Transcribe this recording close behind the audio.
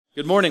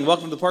Good morning.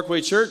 Welcome to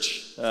Parkway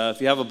Church. If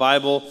you have a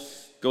Bible,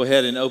 go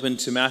ahead and open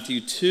to Matthew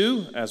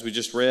 2. As we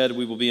just read,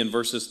 we will be in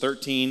verses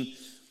 13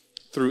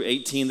 through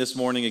 18 this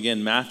morning.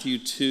 Again, Matthew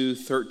 2,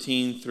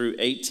 13 through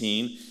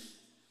 18.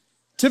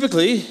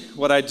 Typically,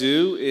 what I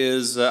do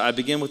is I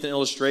begin with an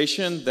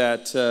illustration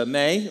that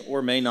may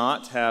or may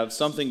not have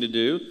something to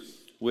do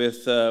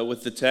with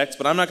the text,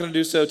 but I'm not going to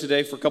do so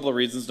today for a couple of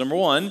reasons. Number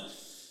one,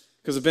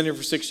 because I've been here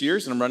for 6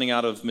 years and I'm running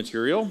out of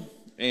material.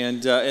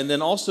 And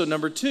then also,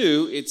 number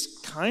two,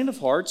 it's kind of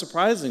hard,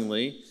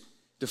 surprisingly,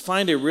 to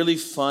find a really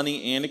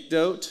funny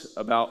anecdote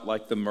about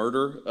like the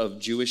murder of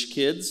Jewish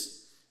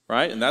kids,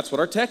 right? And that's what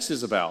our text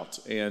is about.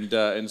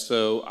 And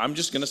so I'm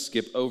just going to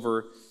skip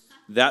over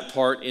that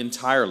part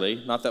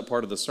entirely, not that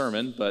part of the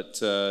sermon, but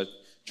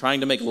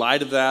trying to make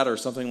light of that or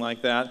something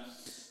like that.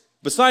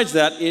 Besides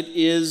that, it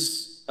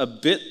is a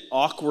bit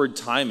awkward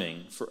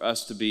timing for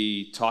us to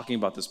be talking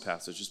about this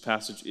passage. This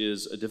passage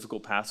is a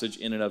difficult passage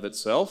in and of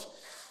itself.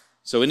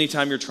 So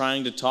anytime you're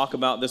trying to talk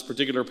about this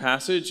particular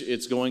passage,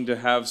 it's going to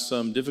have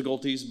some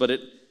difficulties, but it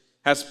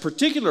has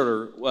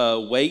particular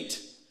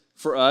weight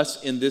for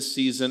us in this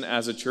season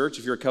as a church.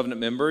 If you're a covenant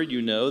member,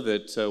 you know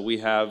that we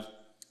have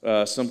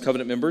some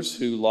covenant members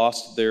who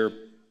lost their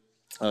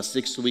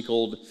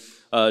 6-week-old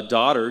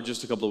daughter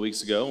just a couple of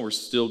weeks ago.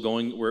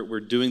 We're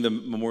doing the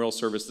memorial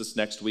service this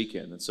next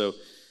weekend. And so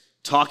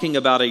talking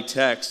about a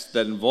text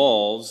that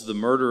involves the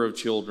murder of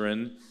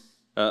children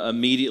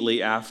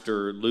immediately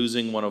after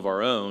losing one of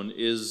our own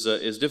is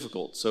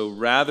difficult. So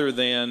rather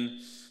than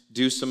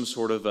do some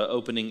sort of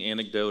opening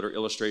anecdote or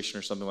illustration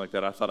or something like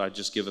that, I thought I'd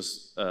just give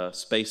us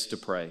space to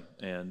pray.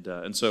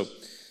 And so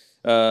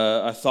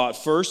I thought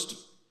first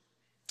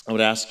I would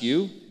ask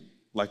you,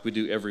 like we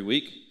do every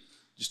week,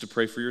 just to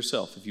pray for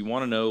yourself. If you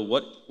want to know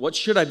what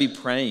should I be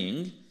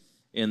praying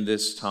in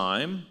this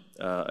time,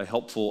 a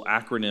helpful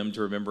acronym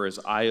to remember is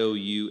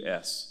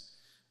IOUS.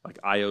 Like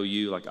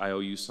IOU, like I owe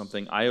you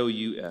something.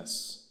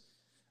 IOUS.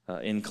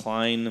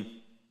 Incline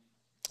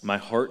my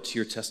heart to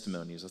your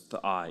testimonies. That's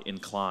the I.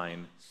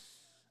 Incline.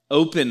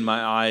 Open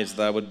my eyes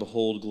that I would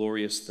behold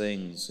glorious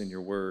things in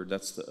your word.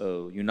 That's the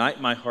O. Unite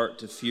my heart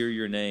to fear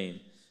your name.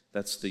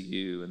 That's the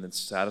U. And then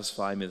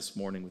satisfy me this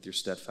morning with your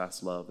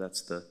steadfast love.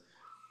 That's the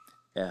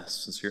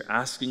S. And so you're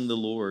asking the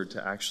Lord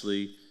to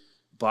actually,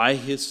 by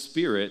his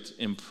Spirit,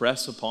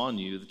 impress upon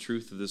you the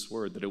truth of this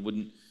word, that it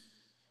wouldn't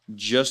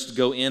just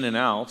go in and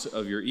out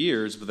of your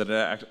ears, but that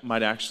it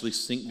might actually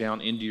sink down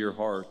into your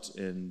heart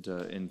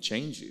and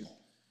change you,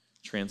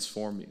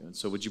 transform you. And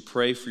so would you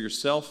pray for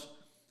yourself?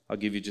 I'll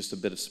give you just a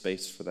bit of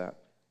space for that.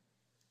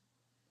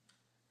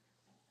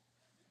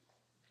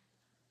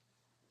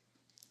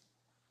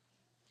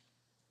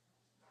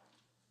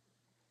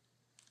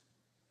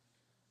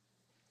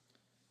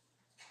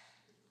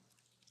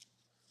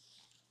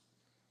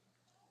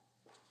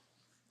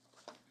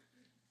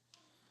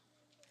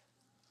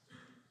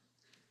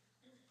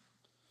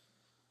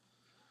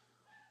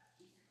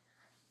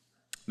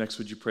 Next,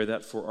 would you pray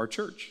that for our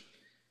church?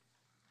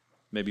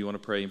 Maybe you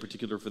want to pray in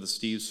particular for the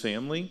Steves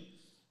family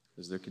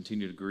as they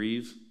continue to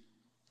grieve.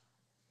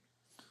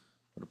 I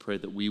want to pray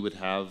that we would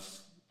have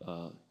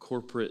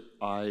corporate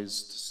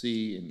eyes to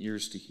see and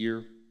ears to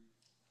hear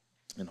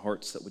and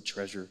hearts that would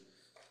treasure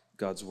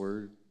God's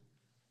word.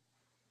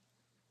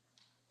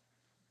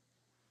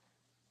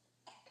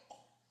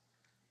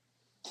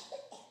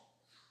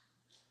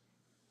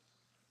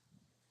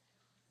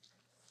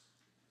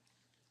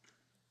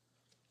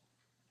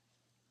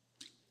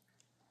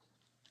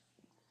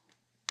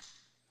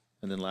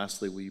 And then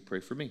lastly, will you pray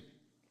for me?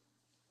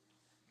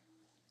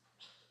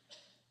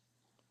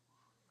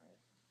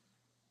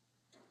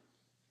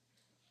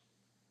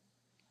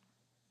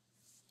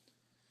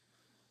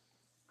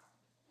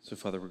 So,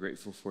 Father, we're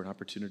grateful for an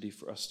opportunity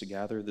for us to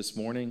gather this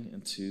morning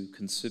and to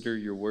consider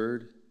your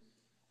word.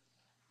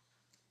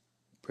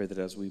 Pray that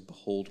as we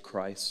behold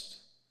Christ,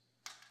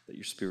 that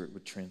your Spirit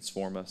would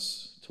transform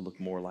us to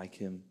look more like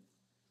him.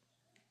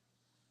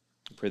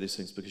 I pray these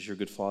things because you're a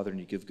good Father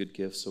and you give good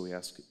gifts, so we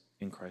ask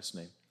in Christ's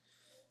name.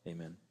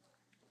 Amen.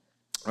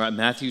 All right,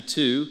 Matthew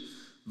 2,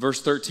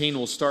 verse 13,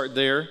 we'll start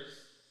there.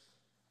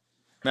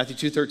 Matthew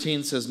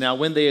 2:13 says, "Now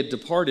when they had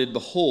departed,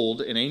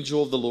 behold, an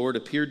angel of the Lord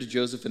appeared to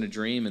Joseph in a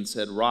dream and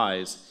said,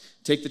 'Rise,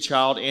 take the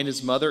child and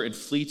his mother and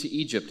flee to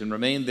Egypt and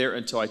remain there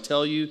until I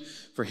tell you,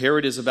 for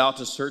Herod is about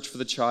to search for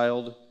the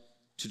child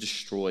to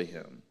destroy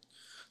him.'"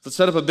 Let's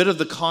set up a bit of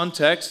the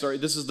context. All right,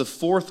 this is the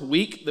fourth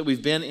week that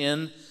we've been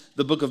in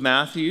the book of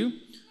Matthew.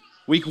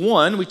 Week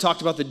 1, we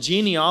talked about the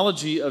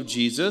genealogy of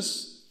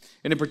Jesus.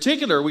 And in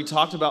particular, we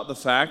talked about the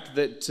fact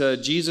that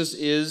Jesus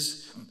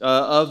is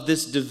of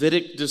this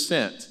Davidic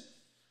descent.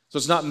 So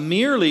it's not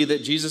merely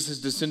that Jesus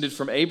is descended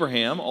from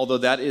Abraham, although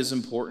that is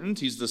important.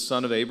 He's the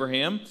son of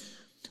Abraham.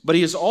 But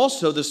he is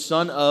also the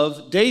son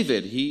of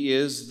David. He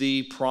is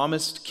the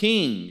promised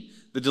king,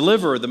 the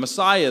deliverer, the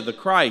Messiah, the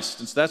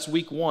Christ. And so that's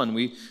week 1.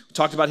 We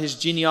talked about his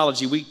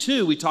genealogy. Week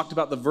 2, we talked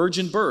about the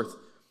virgin birth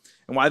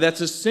and why that's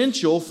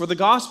essential for the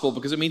gospel,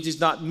 because it means he's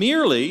not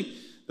merely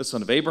the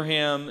son of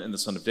Abraham and the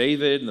son of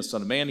David and the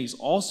son of man. He's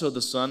also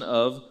the son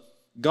of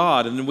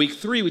God. And in week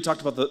 3, we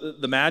talked about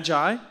the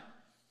Magi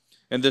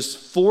and this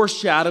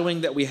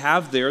foreshadowing that we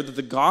have there, that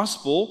the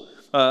gospel,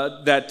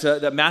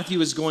 that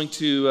Matthew is going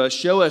to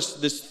show us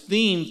this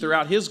theme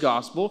throughout his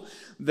gospel,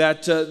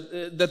 that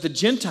the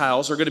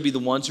Gentiles are going to be the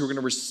ones who are going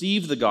to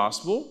receive the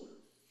gospel,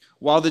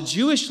 while the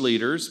Jewish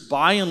leaders,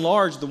 by and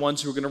large, the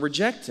ones who are going to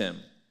reject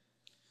him,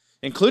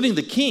 including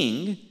the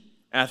king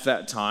at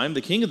that time,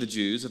 the king of the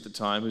Jews at the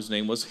time, whose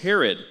name was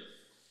Herod.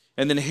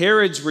 And then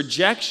Herod's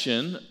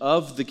rejection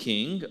of the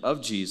king,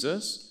 of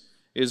Jesus,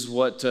 is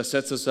what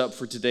sets us up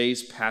for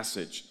today's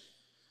passage.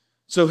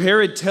 So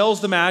Herod tells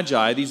the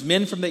Magi, these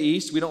men from the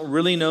east, we don't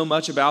really know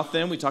much about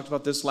them. We talked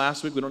about this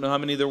last week. We don't know how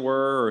many there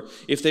were, or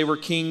if they were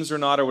kings or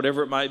not, or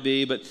whatever it might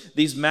be. But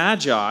these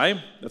Magi,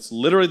 that's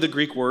literally the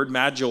Greek word,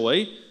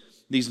 magoi,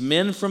 these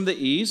men from the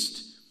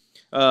east,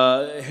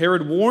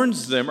 Herod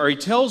warns them, or he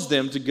tells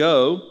them to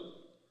go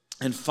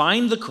and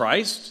find the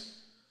Christ,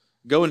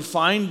 go and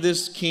find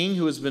this king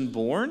who has been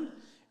born.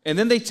 And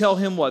then they tell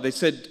him what? They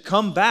said,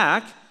 come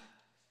back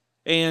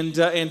and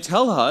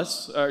tell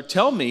us, or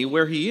tell me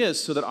where he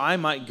is so that I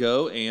might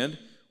go and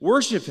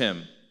worship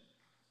him.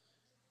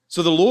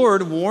 So the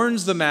Lord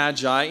warns the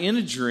Magi in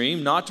a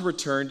dream not to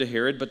return to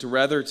Herod, but to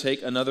rather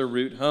take another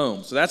route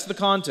home. So that's the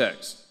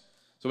context.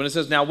 So when it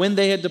says, now when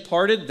they had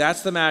departed,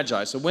 that's the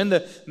Magi. So when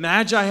the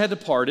Magi had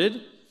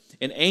departed,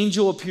 an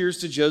angel appears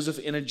to Joseph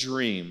in a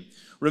dream.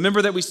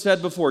 Remember that we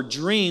said before,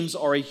 dreams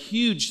are a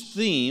huge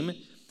theme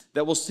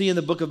that we'll see in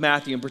the book of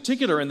Matthew, in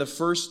particular in the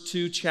first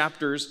 2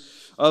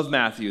 chapters of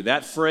Matthew.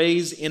 That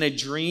phrase, in a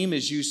dream,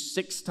 is used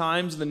 6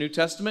 times in the New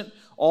Testament.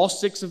 All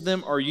 6 of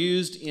them are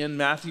used in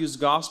Matthew's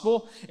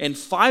gospel, and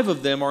 5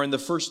 of them are in the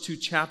first 2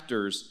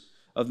 chapters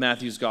of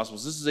Matthew's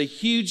gospels. This is a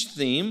huge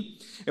theme,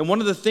 and one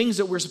of the things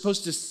that we're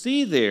supposed to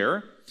see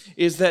there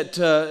is that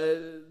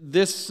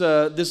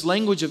this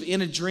language of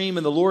in a dream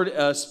and the Lord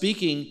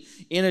speaking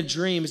in a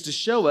dream is to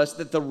show us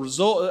that the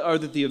result, or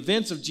that the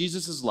events of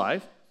Jesus'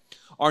 life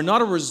are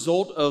not a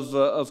result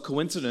of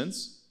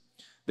coincidence.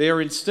 They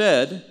are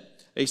instead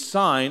a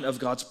sign of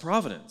God's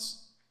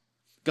providence.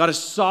 God is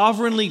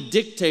sovereignly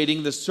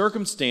dictating the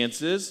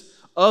circumstances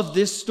of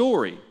this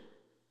story.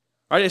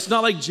 Right? It's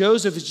not like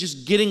Joseph is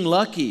just getting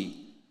lucky.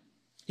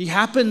 He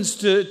happens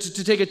to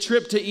take a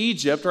trip to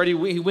Egypt. Right?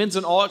 He wins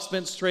an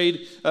all-expense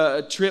paid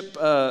trip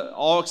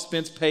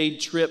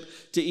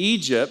to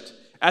Egypt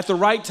at the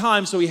right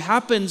time, so he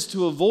happens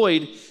to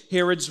avoid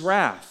Herod's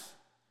wrath.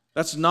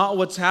 That's not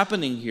what's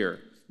happening here.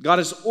 God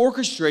is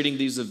orchestrating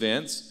these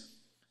events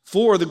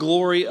for the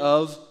glory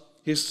of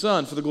his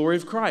Son, for the glory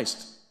of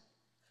Christ.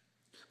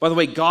 By the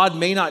way, God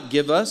may not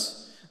give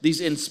us these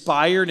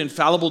inspired,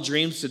 infallible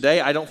dreams today.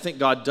 I don't think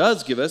God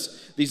does give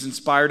us these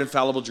inspired,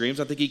 infallible dreams.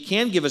 I think he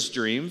can give us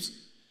dreams,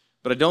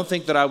 but I don't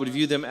think that I would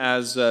view them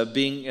as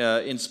being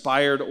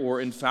inspired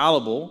or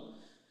infallible.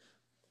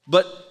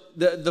 But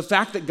the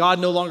fact that God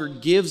no longer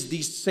gives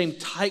these same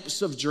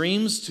types of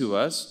dreams to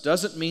us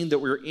doesn't mean that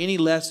we're any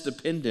less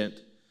dependent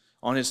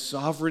on his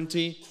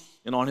sovereignty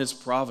and on his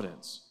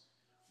providence.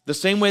 The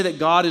same way that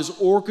God is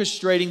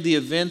orchestrating the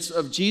events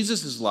of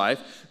Jesus'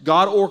 life,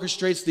 God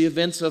orchestrates the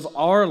events of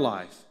our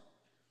life.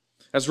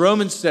 As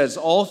Romans says,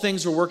 all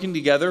things are working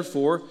together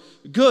for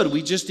good.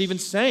 We just even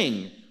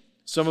sang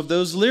some of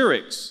those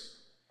lyrics.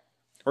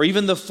 Or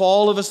even the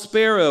fall of a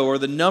sparrow, or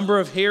the number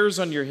of hairs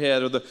on your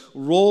head, or the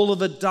roll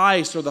of a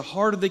dice, or the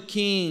heart of the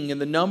king,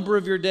 and the number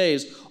of your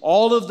days.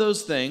 All of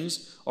those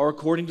things are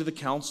according to the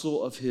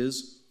counsel of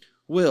his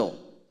will.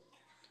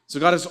 So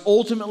God is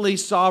ultimately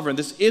sovereign.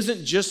 This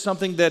isn't just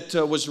something that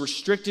was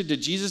restricted to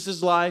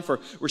Jesus' life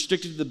or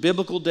restricted to the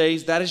biblical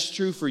days. That is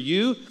true for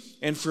you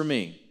and for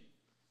me.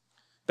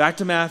 Back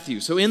to Matthew.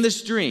 So in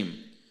this dream,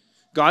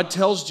 God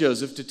tells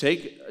Joseph to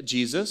take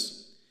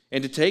Jesus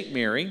and to take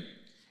Mary,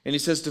 and he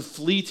says to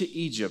flee to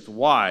Egypt.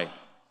 Why?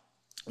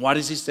 Why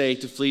does he say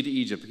to flee to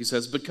Egypt? He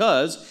says,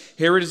 because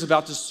Herod is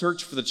about to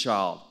search for the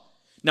child.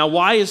 Now,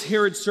 why is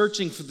Herod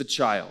searching for the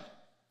child?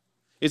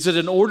 Is it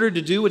in order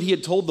to do what he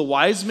had told the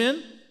wise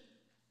men?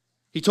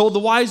 He told the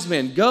wise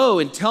men, go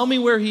and tell me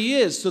where he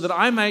is so that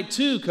I might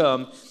too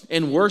come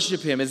and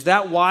worship him. Is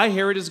that why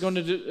Herod is going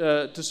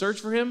to search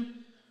for him?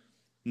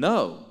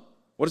 No.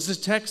 What does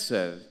this text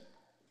say?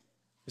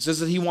 It says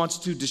that he wants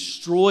to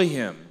destroy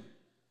him.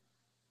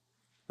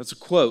 That's a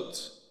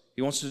quote.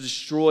 He wants to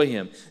destroy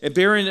him. And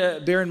bear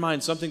in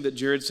mind something that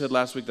Jared said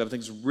last week that I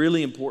think is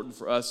really important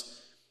for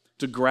us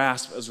to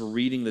grasp as we're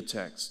reading the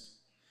text.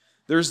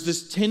 There's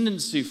this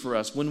tendency for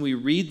us when we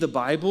read the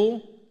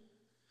Bible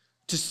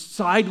to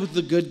side with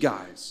the good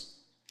guys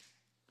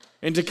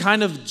and to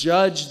kind of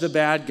judge the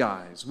bad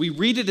guys. We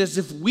read it as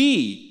if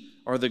we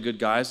are the good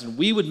guys and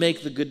we would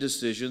make the good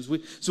decisions.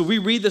 So we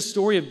read the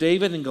story of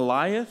David and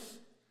Goliath,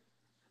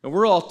 and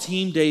we're all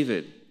Team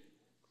David.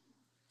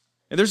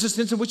 And there's a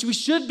sense in which we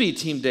should be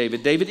Team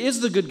David. David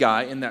is the good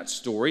guy in that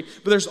story,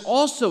 but there's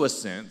also a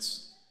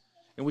sense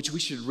in which we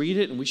should read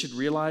it and we should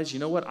realize, you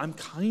know what, I'm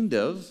kind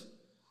of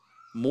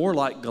more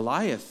like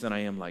Goliath than I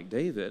am like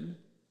David.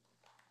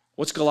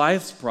 What's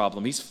Goliath's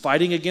problem? He's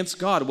fighting against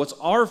God. What's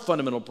our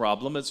fundamental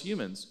problem as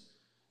humans?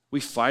 we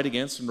fight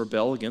against and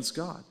rebel against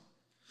God.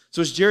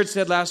 So as Jared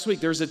said last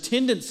week, there's a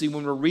tendency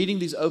when we're reading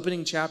these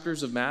opening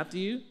chapters of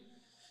Matthew,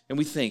 and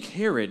we think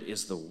Herod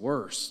is the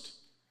worst.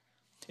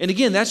 And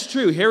again, that's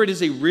true. Herod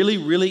is a really,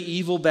 really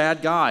evil,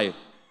 bad guy.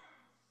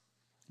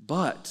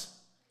 But,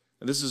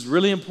 and this is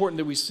really important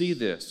that we see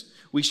this,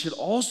 we should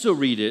also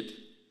read it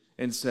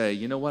and say,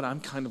 you know what, I'm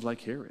kind of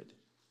like Herod.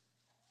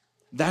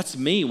 That's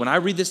me. When I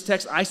read this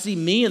text, I see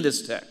me in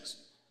this text.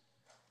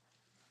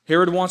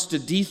 Herod wants to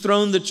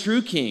dethrone the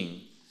true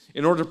king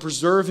in order to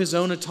preserve his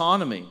own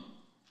autonomy.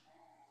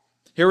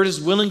 Herod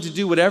is willing to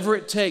do whatever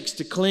it takes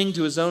to cling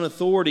to his own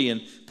authority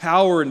and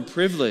power and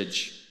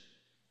privilege.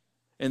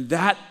 And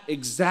that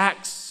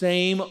exact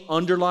same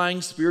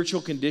underlying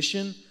spiritual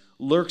condition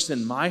lurks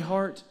in my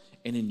heart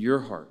and in your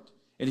heart.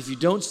 And if you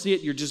don't see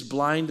it, you're just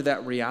blind to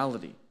that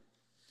reality.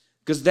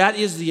 Because that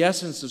is the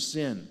essence of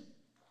sin.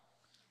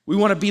 We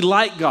want to be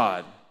like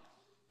God.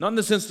 Not in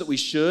the sense that we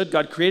should.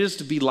 God created us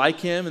to be like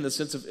him in the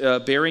sense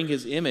of bearing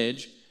his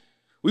image.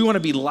 We want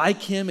to be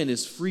like him in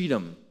his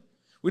freedom.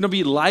 We want to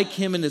be like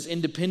him in his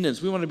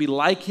independence. We want to be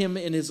like him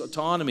in his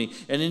autonomy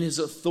and in his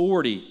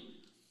authority.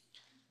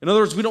 In other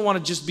words, we don't want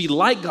to just be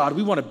like God.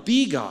 We want to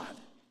be God.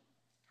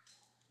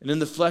 And in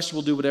the flesh,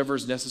 we'll do whatever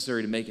is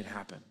necessary to make it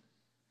happen.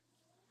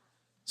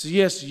 So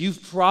yes,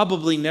 you've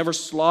probably never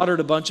slaughtered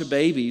a bunch of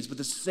babies, but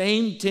the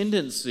same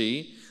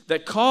tendency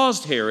that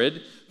caused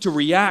Herod to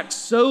react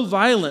so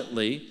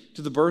violently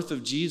to the birth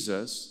of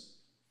Jesus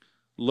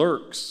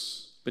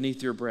lurks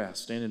beneath your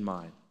breast and in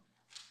mine.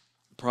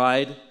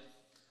 Pride,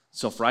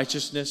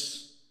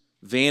 self-righteousness,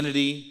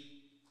 vanity,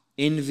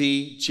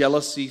 envy,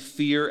 jealousy,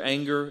 fear,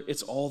 anger,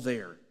 it's all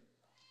there.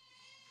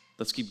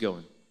 Let's keep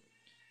going.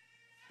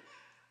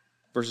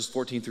 Verses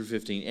 14 through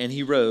 15. And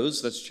he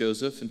rose, that's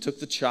Joseph, and took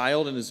the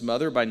child and his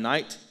mother by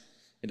night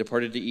and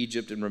departed to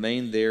Egypt and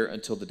remained there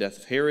until the death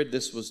of Herod.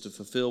 This was to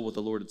fulfill what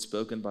the Lord had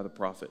spoken by the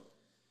prophet.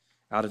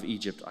 Out of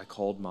Egypt I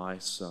called my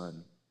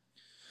son.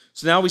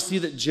 So now we see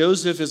that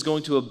Joseph is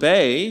going to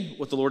obey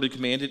what the Lord had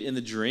commanded in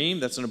the dream.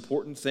 That's an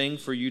important thing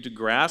for you to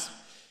grasp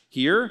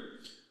here.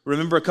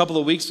 Remember a couple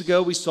of weeks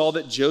ago, we saw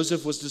that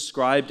Joseph was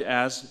described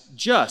as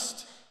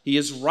just. He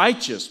is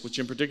righteous, which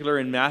in particular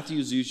in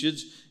Matthew's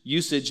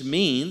usage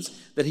means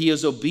that he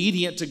is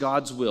obedient to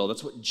God's will.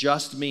 That's what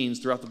just means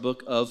throughout the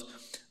book of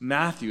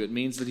Matthew. It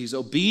means that he's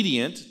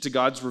obedient to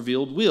God's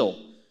revealed will.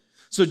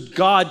 So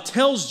God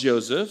tells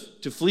Joseph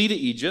to flee to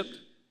Egypt.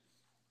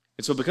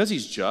 And so because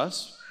he's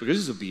just, because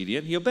he's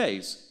obedient, he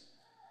obeys.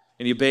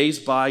 And he obeys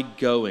by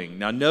going.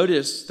 Now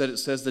notice that it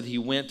says that he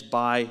went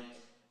by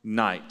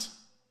night.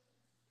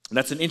 And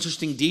that's an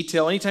interesting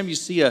detail. Anytime you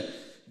see a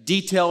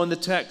detail in the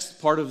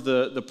text, part of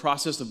the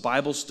process of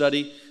Bible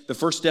study, the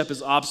first step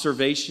is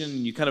observation.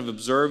 And you kind of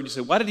observe and you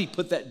say, why did he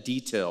put that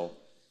detail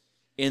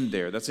in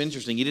there? That's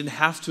interesting. He didn't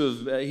have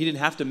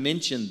to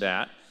mention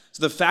that.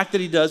 So the fact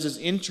that he does is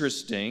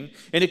interesting.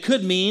 And it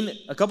could mean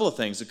a couple of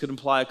things. It could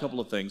imply a couple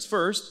of things.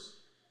 First,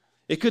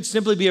 it could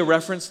simply be a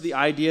reference to the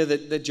idea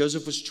that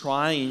Joseph was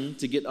trying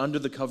to get under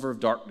the cover of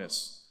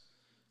darkness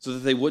so that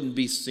they wouldn't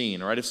be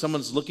seen. All right? If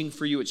someone's looking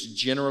for you, it's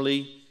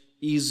generally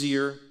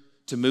easier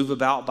to move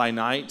about by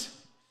night.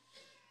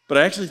 But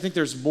I actually think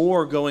there's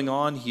more going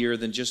on here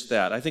than just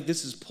that. I think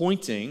this is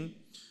pointing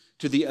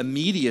to the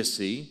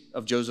immediacy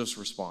of Joseph's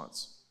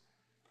response.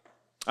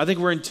 I think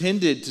we're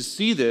intended to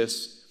see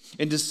this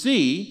and to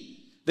see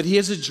that he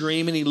has a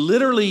dream and he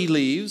literally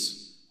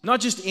leaves, not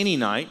just any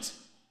night,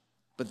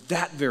 but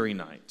that very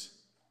night.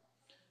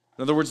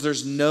 In other words,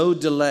 there's no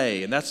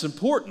delay. And that's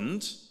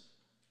important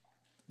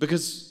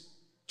because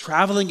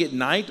traveling at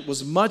night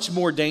was much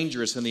more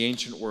dangerous in the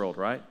ancient world,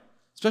 right?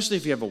 Especially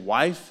if you have a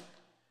wife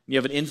and you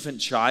have an infant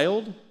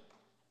child.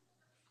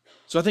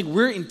 So I think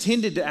we're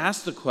intended to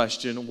ask the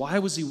question, why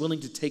was he willing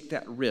to take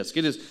that risk?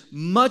 It is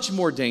much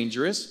more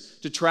dangerous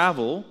to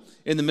travel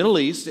in the Middle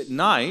East at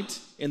night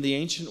in the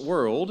ancient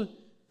world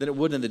than it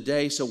would in the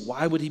day. So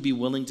why would he be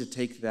willing to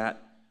take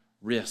that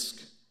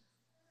risk?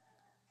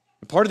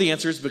 And part of the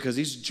answer is because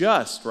he's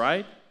just,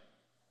 right?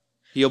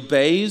 He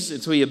obeys,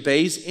 and so he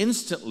obeys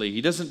instantly.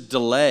 He doesn't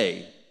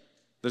delay.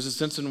 There's a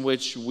sense in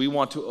which we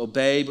want to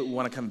obey, but we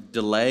want to kind of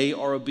delay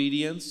our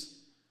obedience.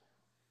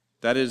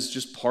 That is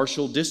just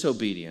partial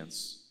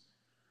disobedience.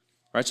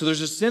 Right? So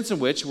there's a sense in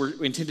which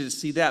we're intended to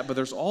see that, but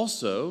there's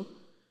also,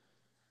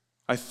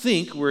 I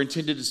think, we're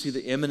intended to see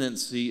the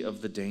imminency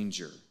of the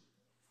danger.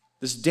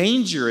 This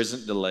danger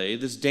isn't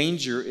delayed. This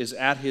danger is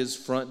at his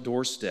front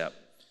doorstep.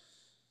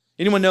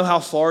 Anyone know how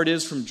far it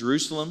is from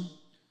Jerusalem,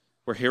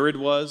 where Herod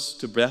was,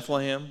 to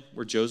Bethlehem,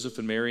 where Joseph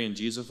and Mary and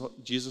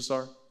Jesus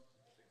are?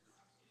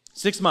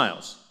 6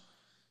 miles.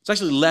 It's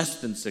actually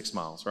less than 6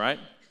 miles, right?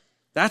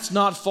 That's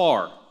not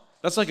far.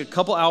 That's like a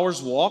couple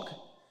hours walk,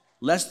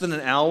 less than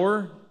an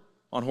hour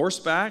on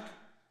horseback.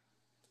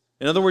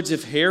 In other words,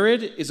 if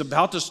Herod is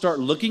about to start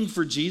looking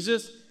for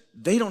Jesus,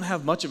 they don't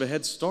have much of a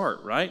head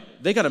start, right?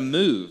 They got to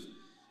move.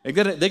 They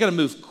got to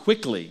move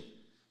quickly,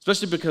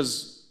 especially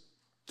because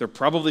they're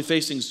probably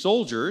facing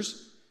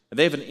soldiers, and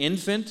they have an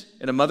infant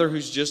and a mother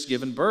who's just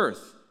given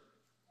birth.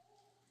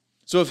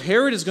 So if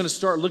Herod is going to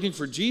start looking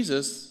for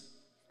Jesus,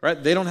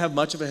 right? They don't have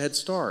much of a head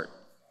start.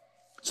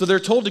 So they're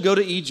told to go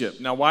to Egypt.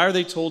 Now, why are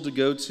they told to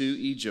go to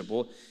Egypt?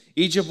 Well,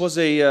 Egypt was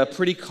a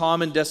pretty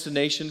common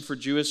destination for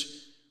Jewish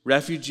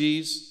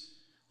refugees.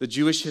 The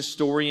Jewish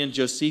historian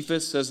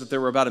Josephus says that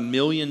there were about 1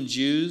 million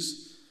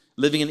Jews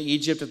living in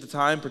Egypt at the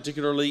time,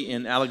 particularly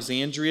in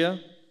Alexandria.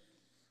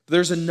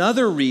 There's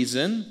another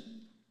reason,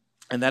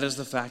 and that is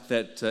the fact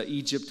that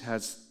Egypt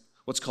has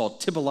what's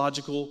called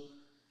typological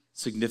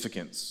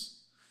significance.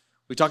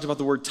 We talked about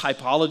the word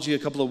typology a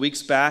couple of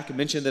weeks back and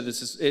mentioned that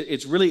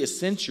it's really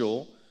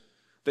essential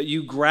that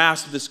you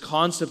grasp this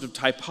concept of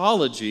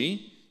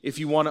typology if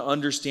you want to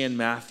understand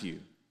Matthew.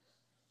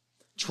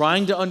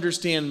 Trying to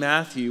understand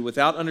Matthew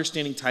without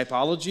understanding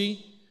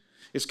typology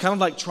is kind of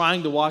like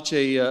trying to watch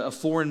a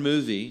foreign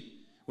movie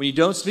when you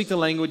don't speak the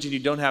language and you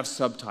don't have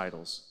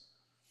subtitles.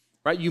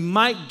 Right? You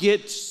might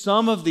get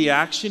some of the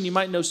action, you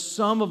might know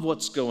some of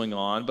what's going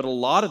on, but a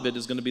lot of it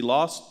is going to be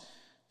lost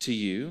to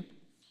you.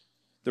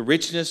 The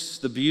richness,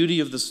 the beauty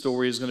of the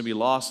story is going to be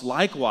lost.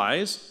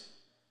 Likewise,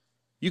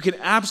 you can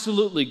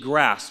absolutely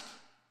grasp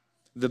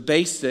the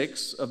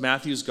basics of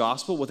Matthew's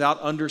gospel without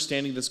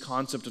understanding this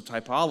concept of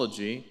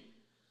typology,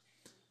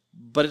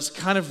 but it's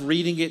kind of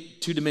reading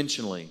it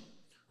two-dimensionally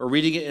or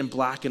reading it in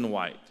black and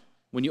white.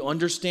 When you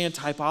understand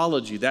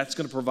typology, that's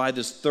going to provide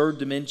this third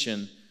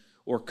dimension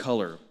or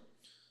color.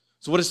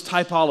 So what is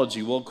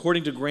typology? Well,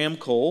 according to Graham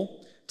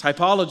Cole,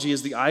 typology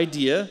is the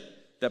idea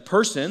that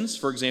persons,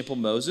 for example,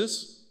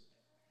 Moses,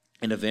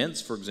 and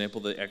events, for example,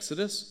 the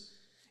Exodus,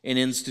 and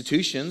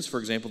institutions, for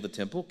example, the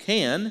temple,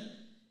 can,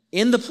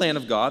 in the plan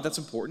of God, that's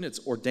important,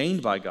 it's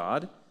ordained by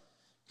God,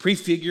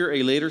 prefigure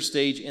a later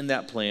stage in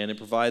that plan and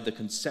provide the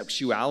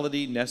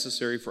conceptuality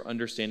necessary for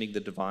understanding the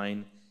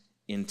divine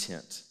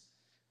intent.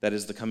 That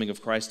is the coming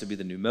of Christ to be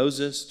the new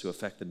Moses, to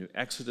effect the new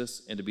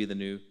Exodus, and to be the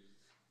new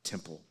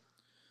temple.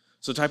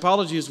 So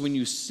typology is when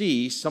you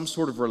see some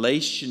sort of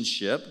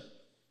relationship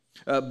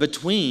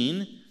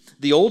between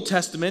the Old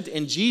Testament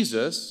and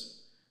Jesus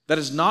that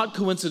is not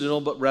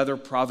coincidental, but rather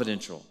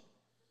providential.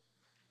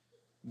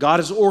 God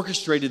has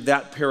orchestrated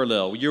that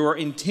parallel. You are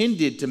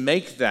intended to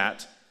make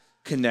that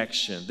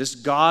connection. This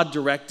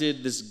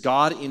God-directed, this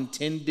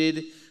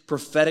God-intended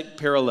prophetic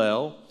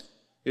parallel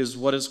is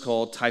what is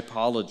called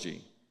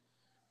typology.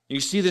 You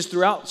see this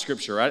throughout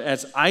Scripture, right?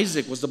 As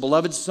Isaac was the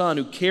beloved son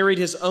who carried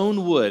his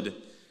own wood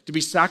to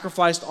be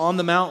sacrificed on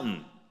the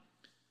mountain.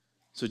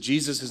 So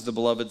Jesus is the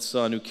beloved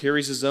son who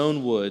carries his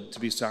own wood to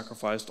be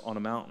sacrificed on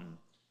a mountain.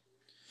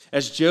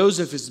 As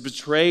Joseph is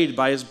betrayed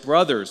by his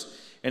brothers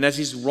and as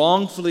he's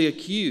wrongfully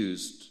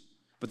accused,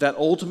 but that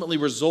ultimately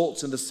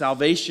results in the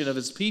salvation of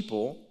his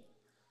people,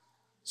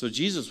 so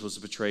Jesus was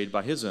betrayed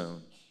by his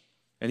own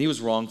and he was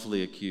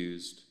wrongfully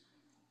accused,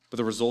 but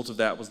the result of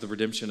that was the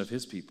redemption of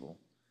his people.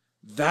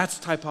 That's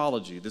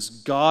typology, this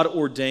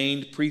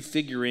God-ordained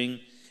prefiguring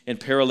and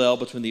parallel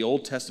between the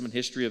Old Testament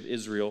history of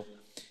Israel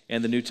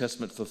and the New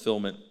Testament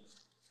fulfillment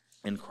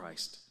in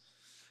Christ.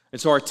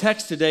 And so our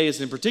text today is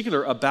in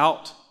particular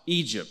about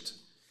Egypt.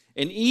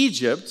 And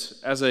Egypt,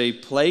 as a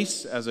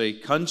place, as a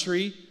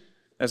country,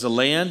 as a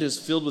land, is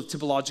filled with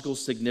typological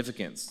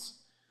significance.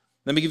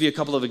 Let me give you a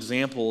couple of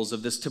examples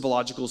of this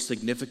typological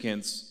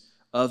significance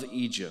of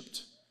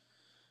Egypt.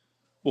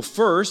 Well,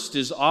 first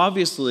is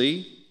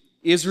obviously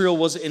Israel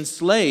was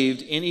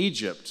enslaved in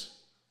Egypt.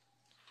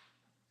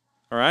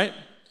 All right?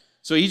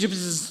 So Egypt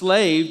is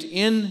enslaved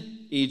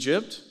in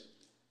Egypt.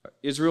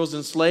 Israel is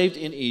enslaved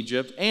in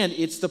Egypt, and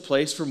it's the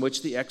place from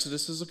which the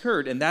Exodus has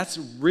occurred. And that's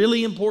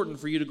really important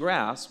for you to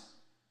grasp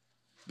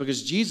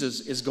because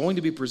Jesus is going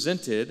to be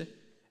presented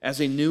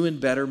as a new and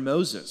better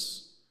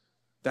Moses.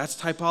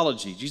 That's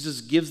typology.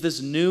 Jesus gives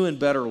this new and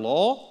better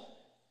law.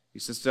 He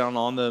sits down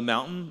on the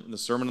mountain in the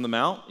Sermon on the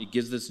Mount. He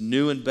gives this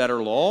new and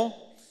better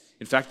law.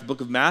 In fact, the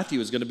book of Matthew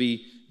is going to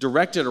be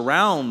directed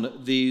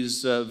around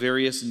these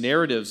various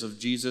narratives of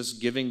Jesus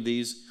giving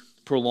these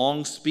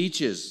prolonged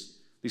speeches,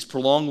 these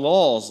prolonged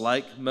laws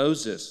like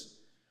Moses.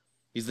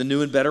 He's the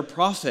new and better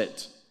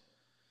prophet.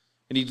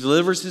 And he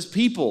delivers his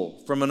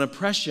people from an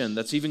oppression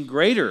that's even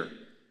greater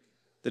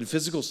than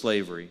physical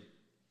slavery.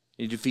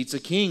 He defeats a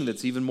king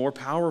that's even more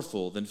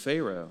powerful than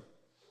Pharaoh.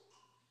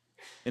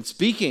 And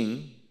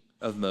speaking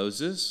of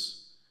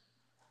Moses,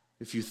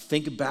 if you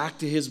think back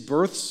to his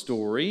birth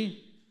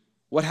story,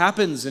 what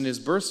happens in his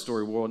birth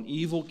story? Well, an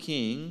evil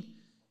king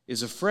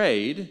is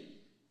afraid,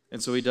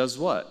 and so he does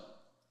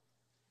what?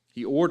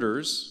 He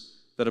orders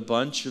that a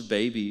bunch of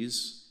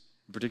babies,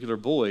 in particular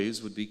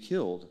boys, would be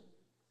killed.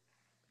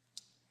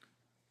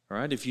 All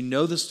right, if you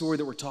know the story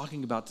that we're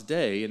talking about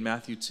today in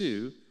Matthew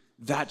 2,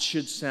 that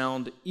should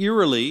sound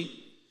eerily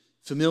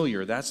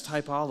familiar. That's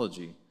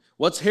typology.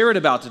 What's Herod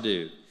about to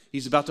do?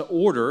 He's about to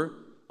order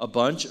a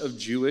bunch of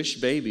Jewish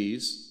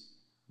babies,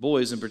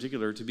 boys in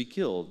particular, to be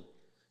killed.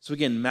 So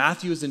again,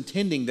 Matthew is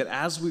intending that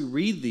as we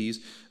read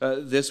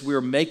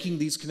we're making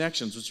these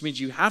connections, which means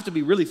you have to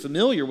be really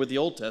familiar with the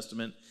Old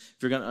Testament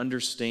if you're going to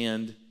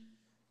understand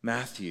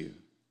Matthew.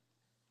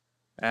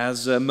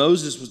 As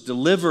Moses was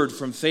delivered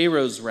from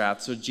Pharaoh's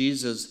wrath, so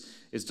Jesus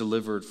is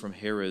delivered from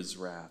Herod's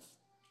wrath.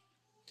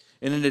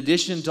 And in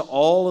addition to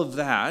all of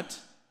that,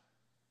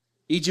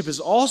 Egypt is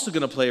also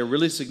going to play a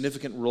really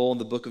significant role in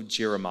the book of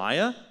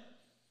Jeremiah.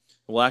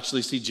 We'll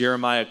actually see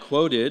Jeremiah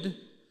quoted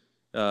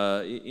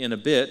in a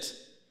bit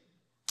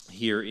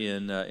here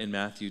in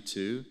Matthew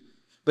 2.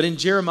 But in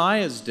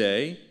Jeremiah's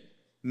day,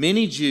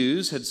 many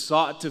Jews had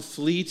sought to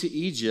flee to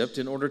Egypt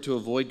in order to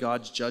avoid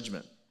God's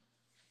judgment.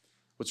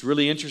 What's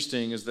really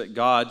interesting is that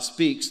God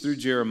speaks through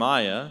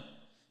Jeremiah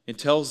and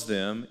tells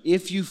them,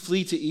 if you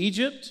flee to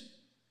Egypt,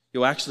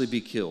 you'll actually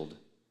be killed.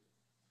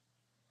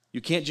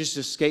 You can't just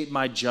escape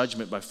my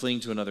judgment by fleeing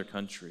to another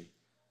country.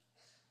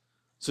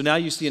 So now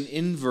you see an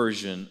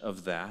inversion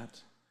of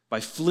that.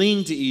 By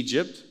fleeing to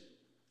Egypt,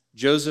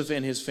 Joseph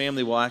and his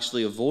family will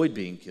actually avoid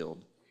being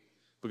killed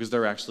because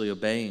they're actually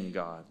obeying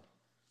God.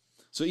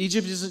 So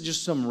Egypt isn't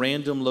just some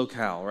random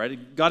locale,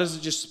 right? God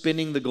isn't just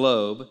spinning the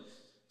globe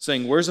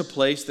saying, where's a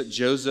place that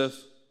Joseph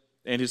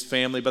and his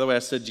family, by the way, I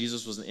said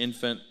Jesus was an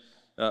infant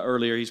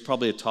earlier. He's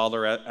probably a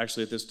toddler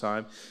actually at this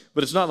time.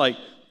 But it's not like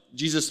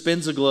Jesus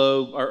spins a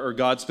globe, or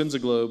God spins a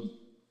globe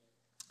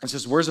and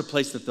says, where's a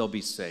place that they'll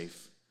be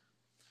safe?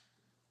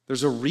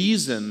 There's a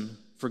reason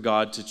for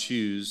God to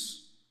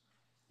choose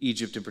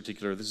Egypt in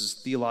particular. This is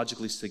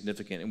theologically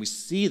significant. And we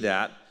see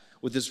that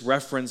with this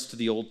reference to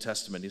the Old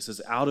Testament. He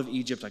says, out of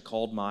Egypt I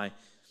called my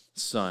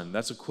son.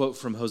 That's a quote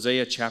from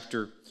Hosea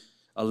chapter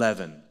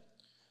 11.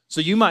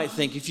 So you might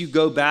think if you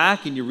go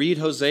back and you read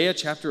Hosea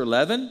chapter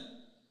 11,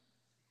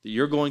 that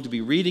you're going to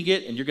be reading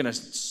it and you're going to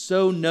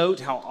so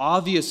note how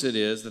obvious it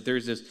is that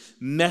there's this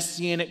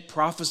messianic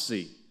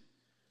prophecy.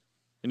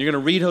 And you're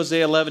going to read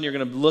Hosea 11, you're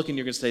going to look and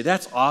you're going to say,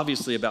 that's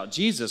obviously about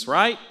Jesus,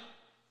 right?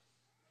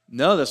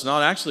 No, that's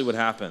not actually what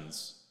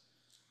happens.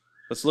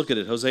 Let's look at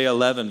it. Hosea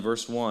 11,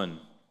 verse 1.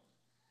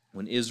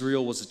 When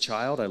Israel was a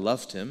child, I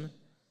loved him,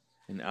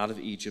 and out of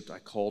Egypt I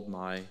called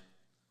my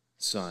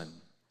son.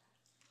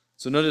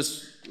 So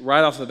notice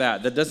right off the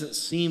bat, that doesn't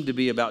seem to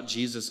be about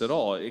Jesus at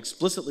all. It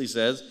explicitly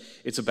says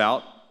it's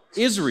about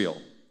Israel.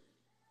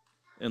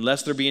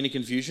 Unless there be any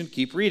confusion,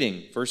 keep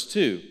reading. Verse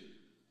 2.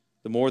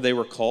 The more they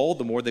were called,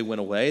 the more they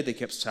went away. They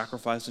kept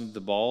sacrificing to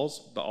the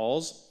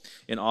Baals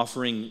and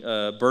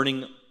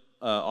burning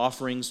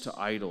offerings to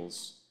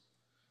idols.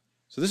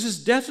 So this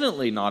is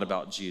definitely not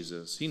about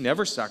Jesus. He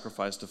never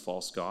sacrificed to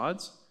false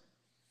gods.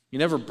 He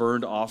never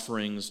burned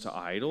offerings to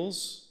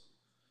idols.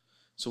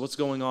 So what's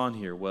going on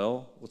here?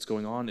 Well, what's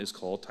going on is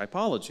called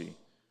typology.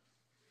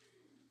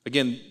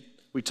 Again,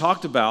 we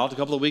talked about a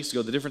couple of weeks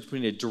ago the difference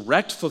between a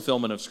direct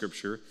fulfillment of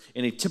Scripture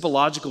and a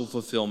typological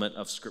fulfillment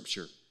of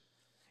Scripture.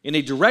 In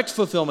a direct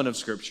fulfillment of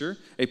Scripture,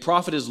 a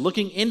prophet is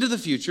looking into the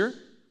future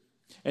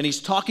and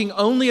he's talking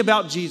only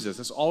about Jesus.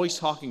 That's all he's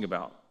talking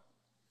about.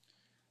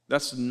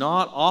 That's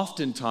not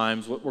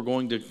oftentimes what we're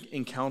going to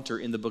encounter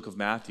in the book of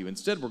Matthew.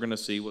 Instead, we're going to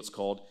see what's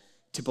called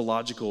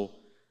typological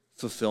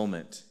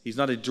fulfillment. He's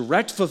not a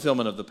direct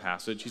fulfillment of the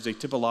passage. He's a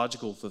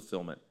typological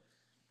fulfillment.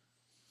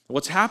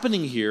 What's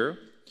happening here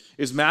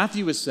is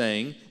Matthew is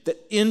saying that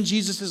in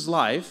Jesus'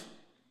 life,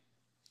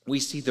 we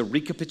see the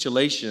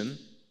recapitulation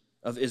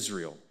of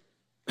Israel.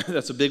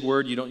 That's a big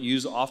word you don't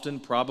use often,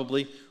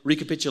 probably.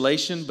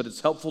 Recapitulation, but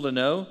it's helpful to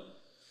know.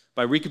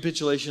 By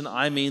recapitulation,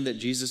 I mean that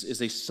Jesus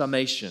is a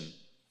summation.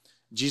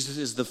 Jesus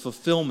is the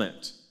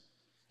fulfillment.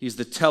 He's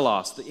the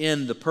telos, the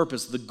end, the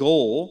purpose, the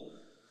goal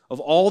of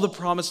all the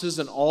promises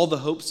and all the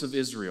hopes of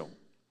Israel.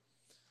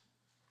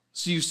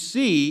 So you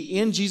see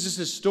in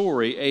Jesus'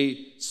 story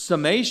a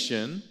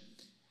summation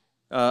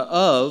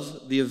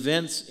of the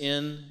events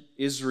in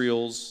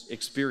Israel's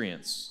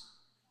experience.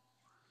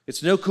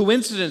 It's no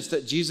coincidence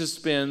that Jesus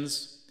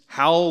spends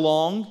how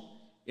long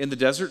in the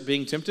desert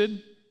being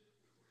tempted?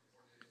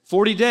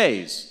 40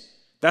 days.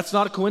 That's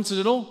not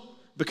coincidental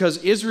because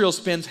Israel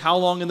spends how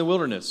long in the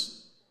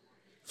wilderness?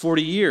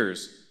 40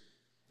 years.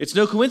 It's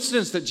no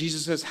coincidence that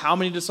Jesus has how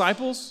many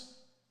disciples?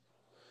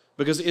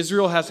 Because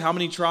Israel has how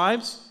many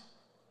tribes?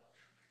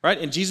 Right?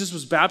 And Jesus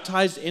was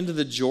baptized into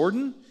the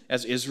Jordan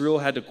as Israel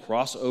had to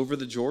cross over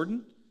the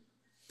Jordan.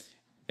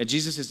 And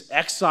Jesus is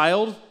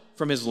exiled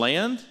from his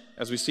land,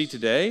 as we see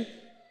today,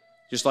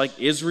 just like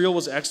Israel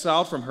was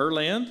exiled from her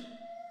land.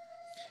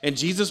 And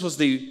Jesus was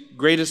the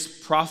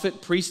greatest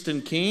prophet, priest,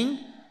 and king,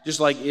 just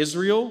like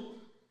Israel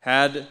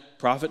had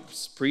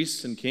prophets,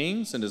 priests, and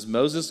kings. And as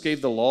Moses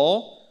gave the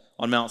law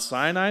on Mount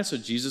Sinai, so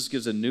Jesus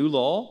gives a new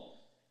law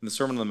in the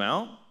Sermon on the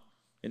Mount.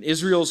 And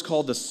Israel is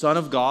called the Son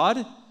of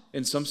God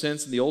in some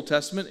sense in the Old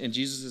Testament, and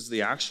Jesus is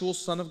the actual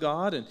Son of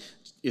God, and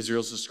Israel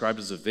is described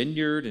as a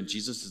vineyard, and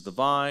Jesus is the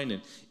vine,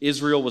 and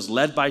Israel was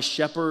led by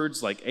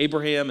shepherds like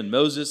Abraham and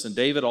Moses and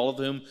David, all of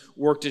whom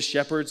worked as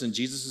shepherds, and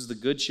Jesus is the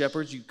good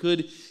shepherd. You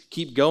could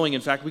keep going.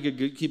 In fact, we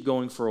could keep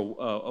going for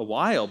a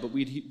while, but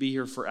we'd be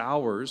here for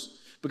hours,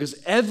 because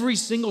every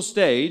single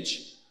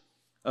stage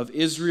of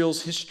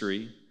Israel's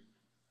history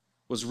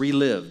was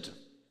relived,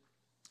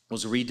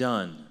 was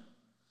redone,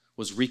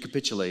 was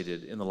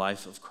recapitulated in the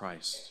life of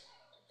Christ.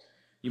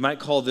 You might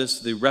call this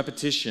the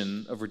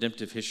repetition of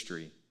redemptive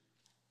history.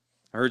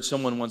 I heard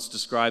someone once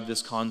describe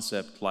this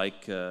concept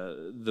like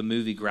the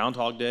movie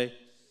Groundhog Day.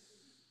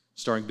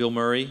 starring Bill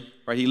Murray,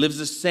 right? He lives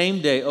the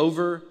same day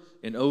over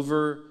and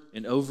over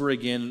and over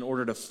again in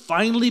order to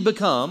finally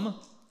become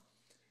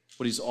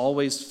what he's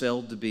always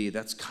failed to be.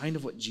 That's kind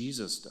of what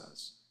Jesus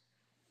does.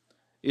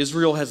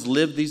 Israel has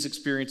lived these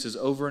experiences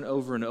over and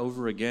over and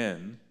over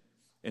again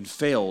and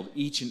failed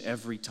each and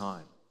every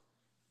time.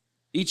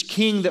 Each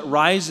king that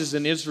rises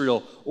in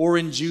Israel or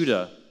in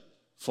Judah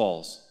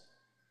falls.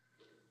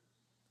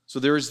 So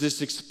there is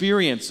this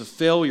experience of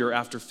failure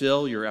after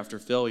failure after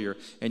failure,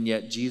 and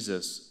yet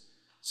Jesus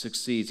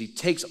succeeds. He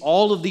takes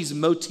all of these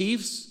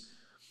motifs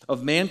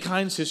of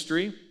mankind's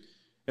history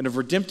and of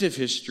redemptive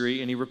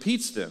history, and he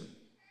repeats them.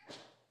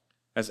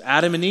 As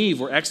Adam and Eve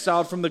were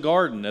exiled from the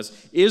garden,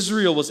 as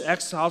Israel was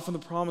exiled from the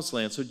promised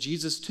land, so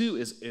Jesus too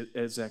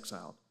is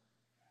exiled.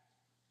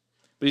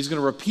 But he's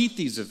going to repeat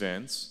these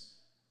events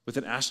with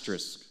an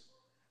asterisk.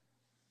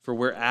 For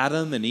where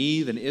Adam and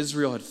Eve and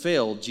Israel had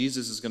failed,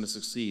 Jesus is going to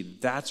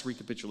succeed. That's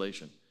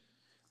recapitulation.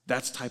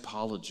 That's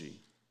typology.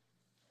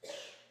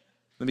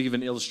 Let me give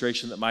an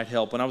illustration that might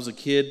help. When I was a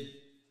kid,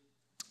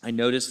 I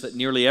noticed that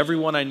nearly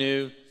everyone I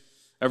knew,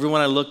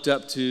 everyone I looked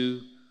up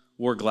to,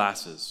 wore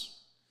glasses.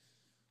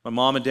 My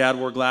mom and dad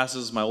wore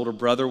glasses. My older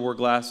brother wore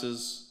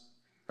glasses.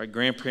 Right?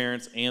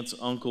 Grandparents, aunts,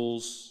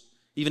 uncles,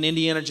 even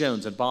Indiana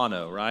Jones and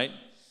Bono, right?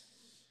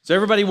 So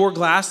everybody wore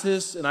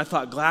glasses, and I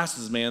thought,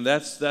 glasses, man,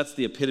 that's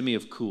the epitome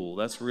of cool.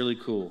 That's really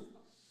cool.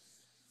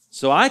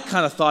 So I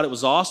kind of thought it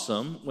was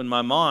awesome when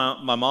my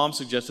mom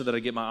suggested that I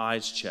get my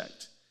eyes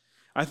checked.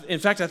 In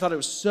fact, I thought it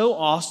was so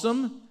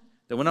awesome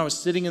that when I was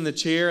sitting in the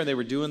chair and they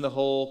were doing the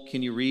whole,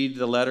 can you read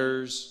the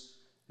letters?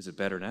 Is it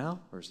better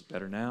now or is it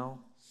better now?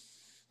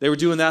 They were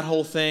doing that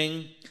whole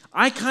thing.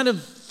 I kind of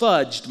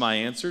fudged my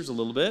answers a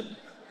little bit.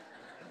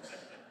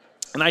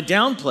 And I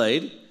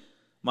downplayed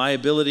my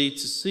ability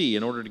to see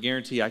in order to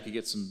guarantee I could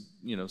get some,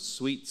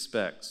 sweet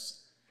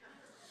specs.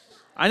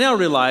 I now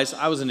realize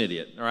I was an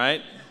idiot, all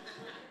right?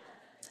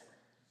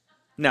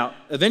 Now,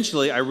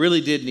 eventually, I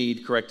really did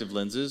need corrective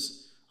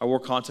lenses. I wore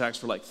contacts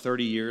for like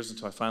 30 years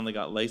until I finally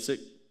got LASIK.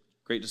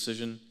 Great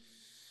decision.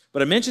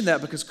 But I mentioned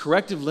that because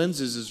corrective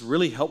lenses is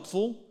really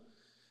helpful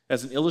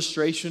as an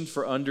illustration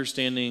for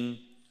understanding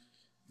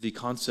the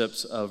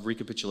concepts of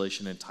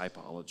recapitulation and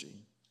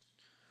typology.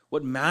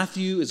 What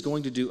Matthew is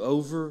going to do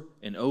over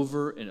and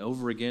over and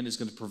over again is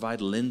going to provide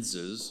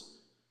lenses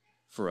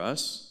for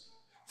us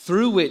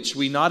through which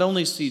we not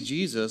only see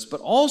Jesus,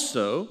 but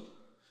also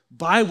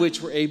by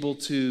which we're able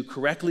to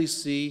correctly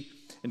see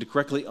and to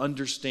correctly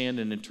understand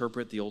and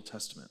interpret the Old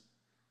Testament.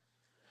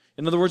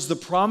 In other words, the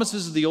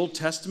promises of the Old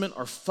Testament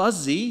are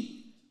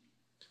fuzzy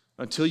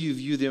until you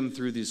view them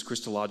through these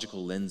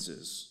Christological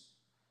lenses.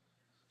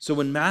 So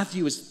when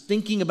Matthew is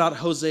thinking about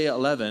Hosea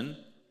 11,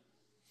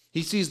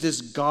 he sees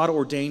this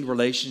God-ordained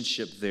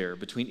relationship there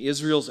between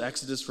Israel's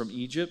exodus from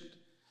Egypt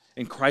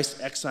and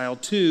Christ's exile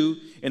to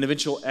an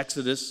eventual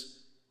exodus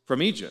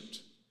from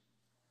Egypt.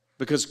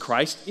 Because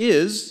Christ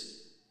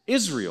is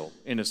Israel,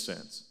 in a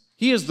sense.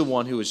 He is the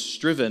one who is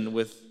striven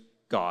with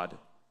God.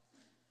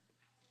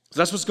 So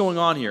that's what's going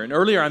on here. And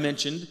earlier I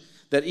mentioned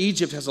that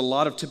Egypt has a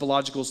lot of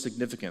typological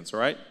significance, all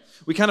right?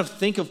 We kind of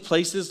think of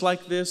places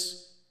like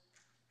this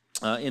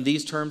in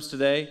these terms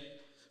today.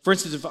 For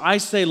instance, if I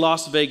say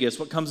Las Vegas,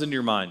 what comes into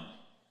your mind?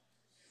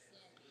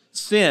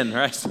 Sin,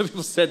 right? Some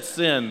people said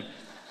sin.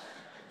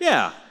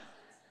 Yeah.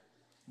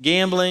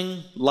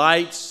 Gambling,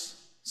 lights,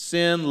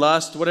 sin,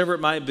 lust, whatever it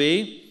might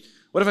be.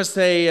 What if I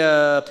say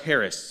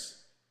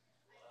Paris?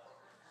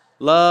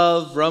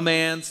 Love,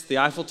 romance, the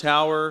Eiffel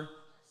Tower,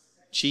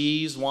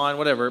 cheese, wine,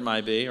 whatever it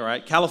might be, all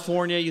right?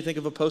 California, you think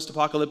of a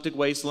post-apocalyptic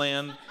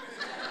wasteland.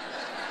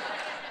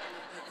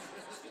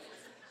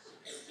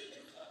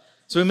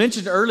 So we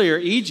mentioned earlier,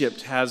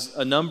 Egypt has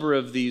a number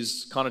of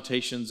these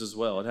connotations as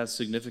well. It has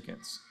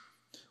significance.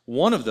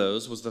 One of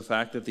those was the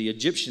fact that the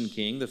Egyptian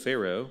king, the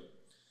Pharaoh,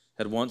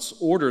 had once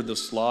ordered the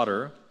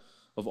slaughter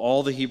of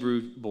all the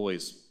Hebrew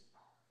boys.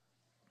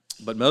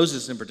 But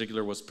Moses in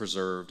particular was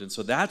preserved. And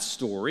so that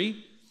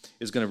story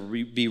is going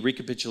to be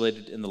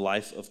recapitulated in the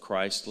life of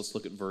Christ. Let's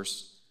look at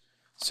verse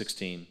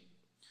 16.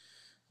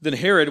 Then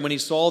Herod, when he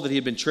saw that he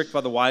had been tricked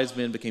by the wise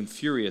men, became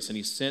furious, and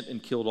he sent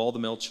and killed all the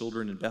male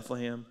children in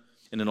Bethlehem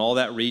and in all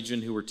that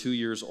region who were 2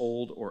 years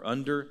old or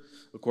under,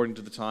 according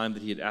to the time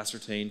that he had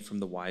ascertained from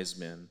the wise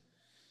men.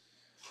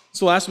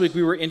 So last week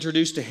we were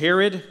introduced to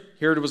Herod.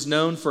 Herod was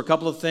known for a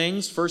couple of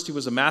things. First, he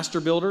was a master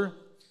builder,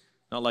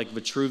 not like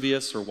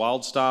Vitruvius or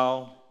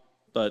Wildstyle,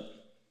 but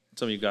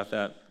some of you got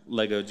that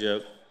Lego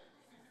joke.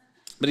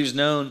 But he was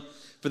known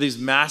for these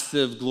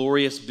massive,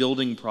 glorious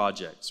building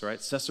projects, right?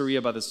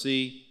 Caesarea by the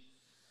sea,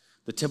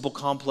 the temple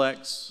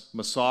complex,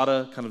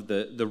 Masada, kind of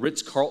the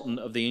Ritz-Carlton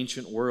of the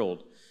ancient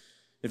world.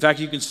 In fact,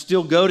 you can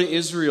still go to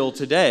Israel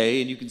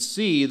today and you can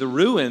see the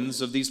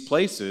ruins of these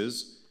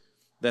places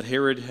that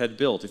Herod had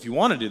built. If you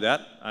want to do that,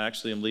 I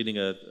actually am leading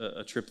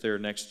a trip there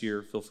next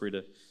year. Feel free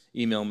to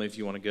email me if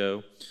you want to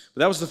go. But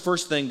that was the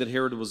first thing that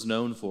Herod was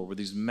known for, were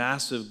these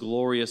massive,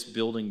 glorious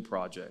building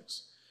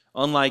projects,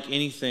 unlike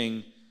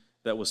anything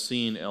that was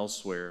seen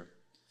elsewhere.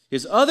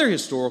 His other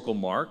historical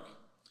mark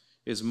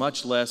is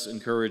much less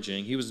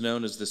encouraging. He was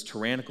known as this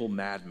tyrannical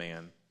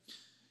madman.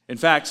 In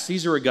fact,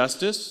 Caesar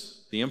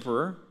Augustus, the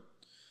emperor,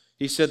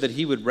 he said that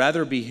he would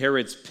rather be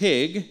Herod's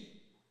pig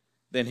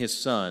than his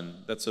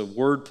son. That's a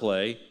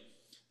wordplay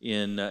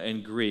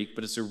in Greek,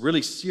 but it's a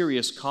really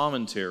serious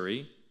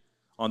commentary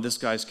on this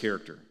guy's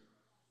character.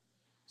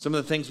 Some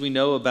of the things we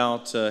know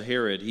about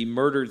Herod: he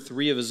murdered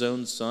 3 of his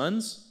own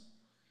sons.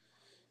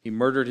 He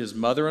murdered his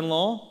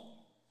mother-in-law.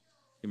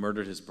 He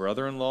murdered his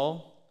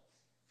brother-in-law.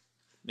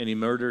 And he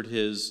murdered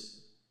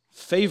his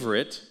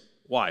favorite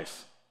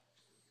wife.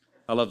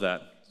 I love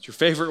that. It's your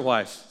favorite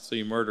wife, so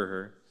you murder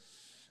her.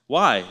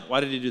 Why?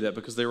 Why did he do that?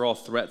 Because they were all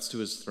threats to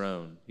his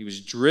throne. He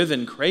was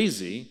driven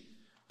crazy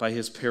by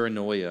his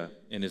paranoia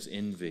and his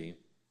envy.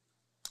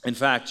 In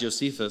fact,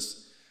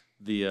 Josephus,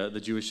 the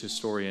Jewish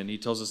historian, he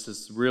tells us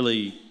this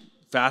really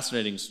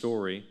fascinating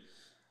story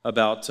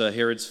about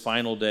Herod's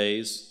final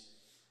days.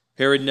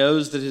 Herod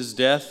knows that his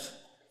death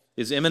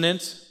is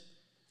imminent,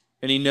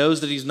 and he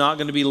knows that he's not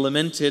going to be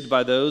lamented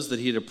by those that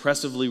he had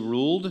oppressively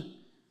ruled.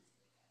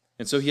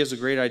 And so he has a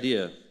great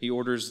idea. He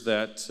orders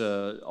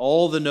that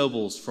all the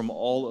nobles from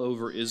all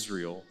over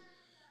Israel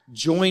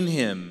join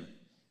him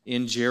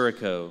in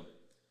Jericho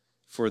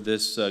for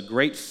this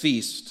great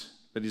feast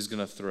that he's going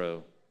to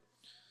throw.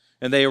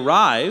 And they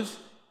arrive,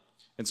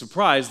 and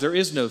surprise, there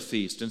is no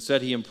feast.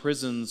 Instead, he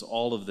imprisons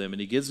all of them, and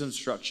he gives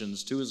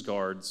instructions to his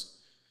guards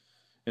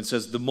and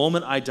says, the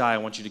moment I die, I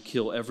want you to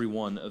kill every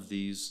one of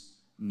these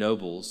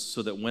nobles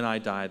so that when I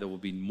die, there will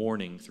be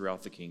mourning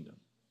throughout the kingdom.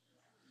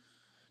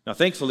 Now,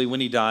 thankfully, when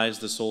he dies,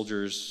 the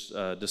soldiers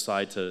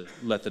decide to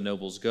let the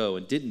nobles go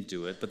and didn't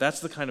do it. But that's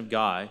the kind of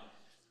guy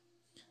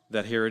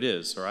that Herod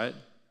is, all right?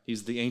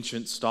 He's the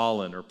ancient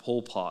Stalin or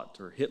Pol Pot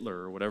or Hitler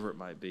or whatever it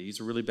might be. He's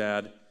a really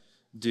bad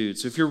dude.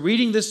 So if you're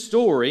reading this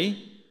story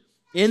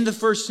in the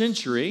first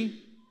century,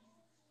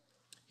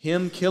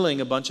 him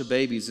killing a bunch of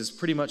babies is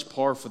pretty much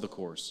par for the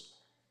course.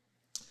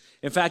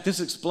 In fact, this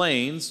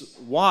explains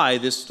why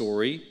this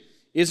story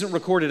isn't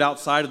recorded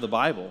outside of the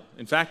Bible.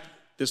 In fact,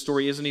 this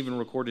story isn't even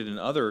recorded in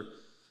other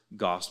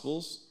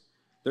Gospels.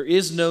 There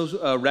is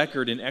no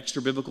record in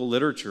extra-biblical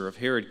literature of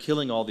Herod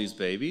killing all these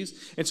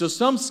babies. And so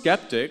some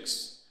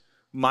skeptics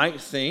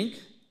might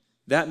think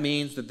that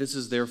means that this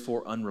is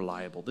therefore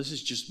unreliable. This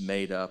is just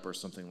made up or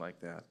something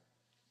like that.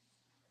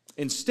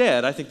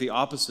 Instead, I think the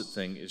opposite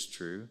thing is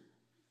true.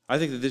 I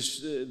think that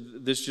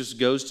this just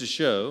goes to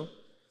show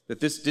that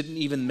this didn't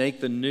even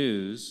make the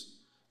news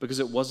because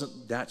it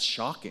wasn't that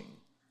shocking.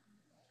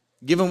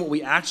 Given what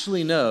we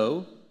actually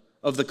know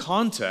of the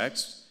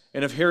context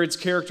and of Herod's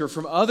character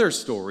from other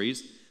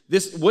stories,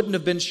 this wouldn't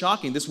have been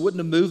shocking. This wouldn't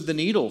have moved the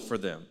needle for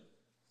them.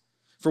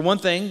 For one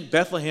thing,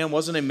 Bethlehem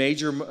wasn't a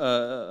major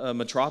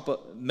metroplex.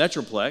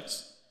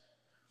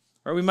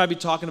 Or we might be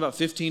talking about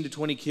 15 to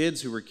 20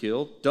 kids who were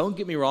killed. Don't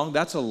get me wrong,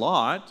 that's a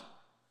lot.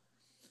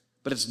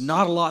 But it's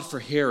not a lot for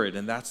Herod,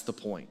 and that's the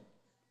point.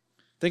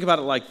 Think about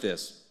it like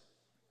this.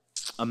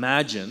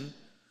 Imagine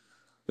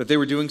that they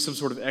were doing some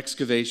sort of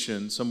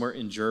excavation somewhere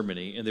in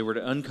Germany, and they were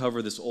to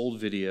uncover this old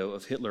video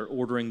of Hitler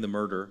ordering the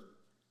murder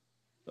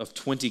of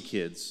 20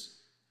 kids.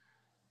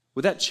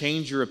 Would that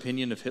change your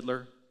opinion of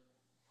Hitler?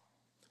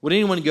 Would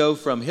anyone go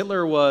from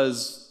Hitler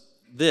was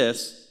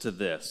this to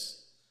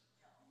this?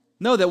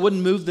 No, that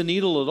wouldn't move the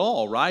needle at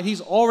all, right?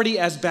 He's already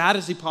as bad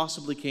as he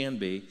possibly can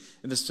be,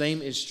 and the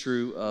same is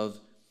true of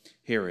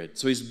Herod.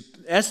 So he's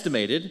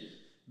estimated,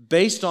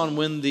 based on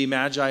when the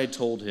Magi had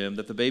told him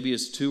that the baby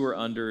is 2 or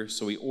under,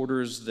 so he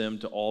orders them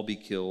to all be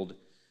killed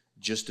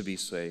just to be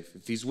safe.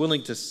 If he's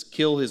willing to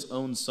kill his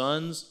own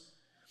sons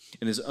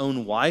and his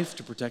own wife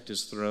to protect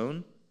his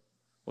throne,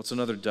 what's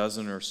another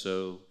dozen or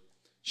so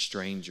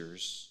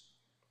strangers?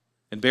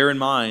 And bear in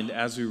mind,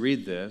 as we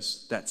read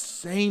this, that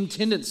same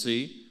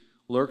tendency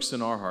lurks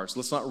in our hearts.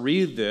 Let's not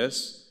read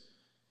this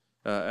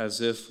as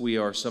if we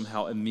are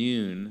somehow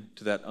immune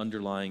to that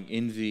underlying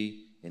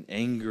envy and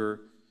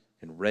anger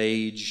and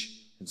rage,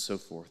 and so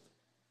forth.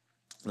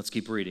 Let's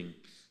keep reading.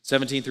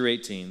 17 through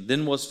 18.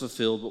 Then was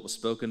fulfilled what was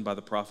spoken by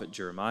the prophet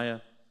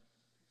Jeremiah.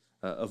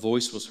 A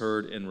voice was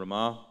heard in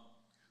Ramah,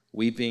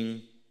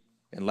 weeping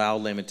and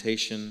loud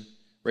lamentation.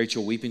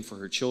 Rachel weeping for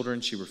her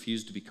children. She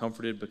refused to be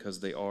comforted because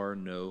they are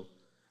no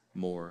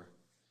more.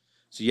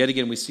 So yet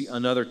again, we see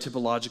another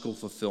typological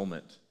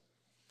fulfillment,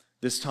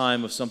 this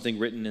time of something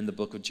written in the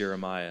book of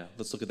Jeremiah.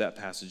 Let's look at that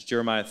passage.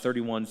 Jeremiah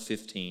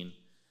 31:15.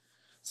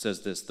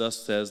 Says this,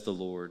 thus says the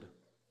Lord.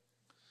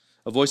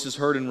 A voice is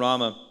heard in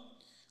Ramah,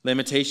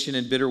 lamentation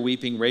and bitter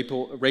weeping.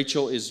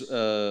 Rachel is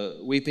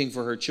weeping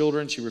for her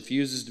children. She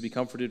refuses to be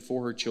comforted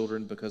for her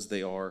children because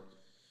they are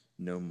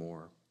no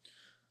more.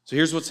 So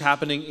here's what's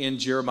happening in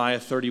Jeremiah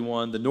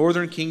 31. The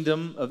northern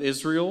kingdom of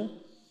Israel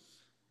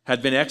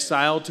had been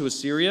exiled to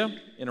Assyria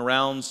in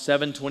around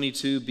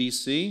 722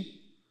 BC.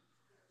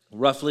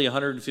 Roughly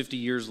 150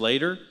 years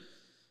later,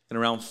 in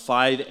around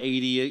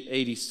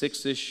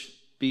 586-ish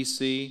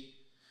BC,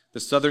 the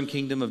southern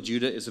kingdom of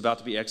Judah is about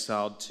to be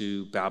exiled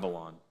to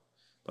Babylon.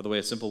 By the way,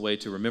 a simple way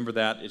to remember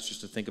that is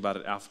just to think about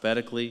it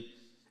alphabetically.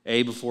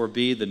 A before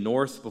B, the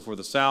north before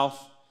the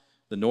south.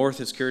 The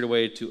north is carried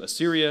away to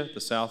Assyria.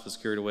 The south is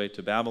carried away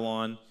to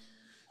Babylon.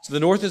 So the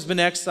north has been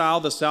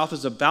exiled. The south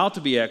is about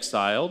to be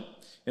exiled.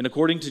 And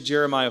according to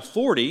Jeremiah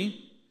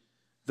 40,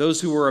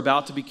 those who were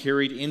about to be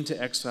carried into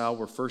exile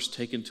were first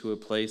taken to a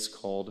place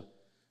called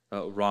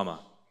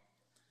Ramah.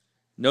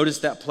 Notice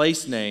that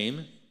place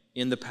name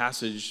in the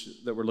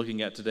passage that we're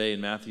looking at today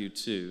in Matthew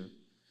 2.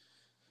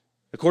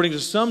 According to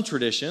some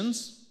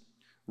traditions,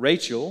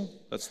 Rachel,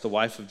 that's the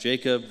wife of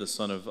Jacob, the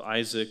son of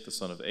Isaac, the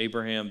son of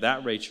Abraham,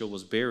 that Rachel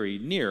was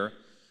buried near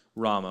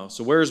Ramah.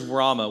 So where's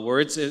Ramah? Where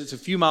it's a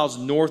few miles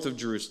north of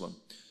Jerusalem.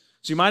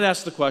 So you might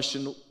ask the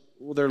question,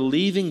 well, they're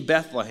leaving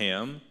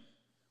Bethlehem.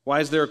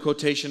 Why is there a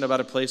quotation about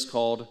a place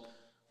called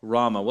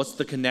Ramah? What's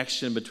the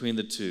connection between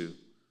the two?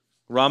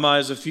 Ramah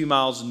is a few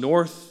miles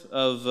north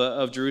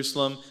of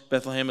Jerusalem.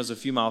 Bethlehem is a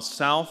few miles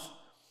south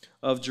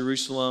of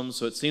Jerusalem.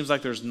 So it seems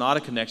like there's not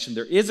a connection.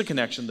 There is a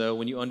connection, though,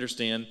 when you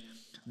understand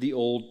the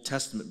Old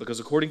Testament. Because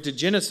according to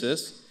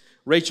Genesis,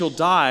 Rachel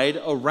died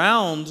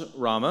around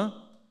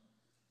Ramah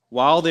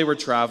while they were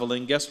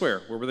traveling. Guess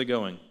where? Where were they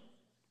going?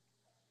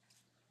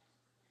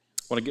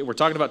 We're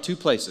talking about two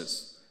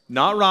places.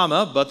 Not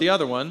Ramah, but the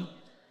other one,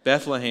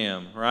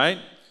 Bethlehem, right?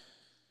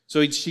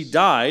 So she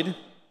died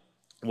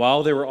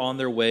while they were on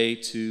their way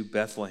to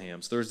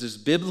Bethlehem. So there's this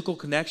biblical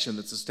connection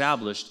that's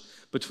established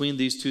between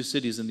these two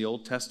cities in the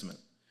Old Testament.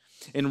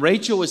 And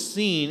Rachel is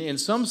seen, in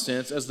some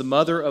sense, as the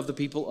mother of the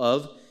people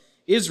of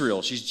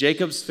Israel. She's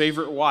Jacob's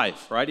favorite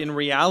wife, right? In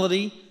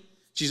reality,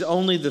 she's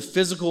only the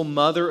physical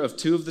mother of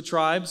two of the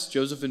tribes,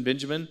 Joseph and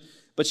Benjamin,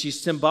 but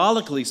she's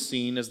symbolically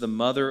seen as the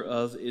mother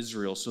of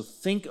Israel. So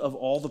think of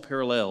all the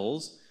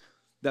parallels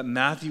that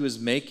Matthew is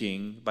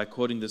making by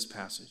quoting this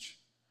passage.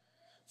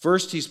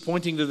 First, he's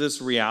pointing to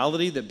this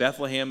reality that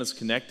Bethlehem is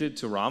connected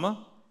to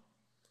Ramah.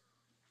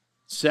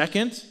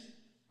 Second,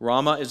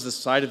 Ramah is the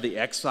site of the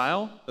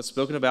exile that's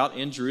spoken about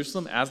in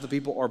Jerusalem as the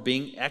people are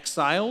being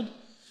exiled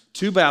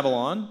to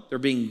Babylon. They're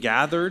being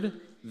gathered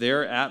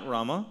there at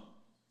Ramah.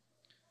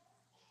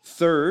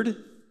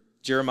 Third,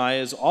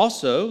 Jeremiah is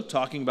also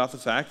talking about the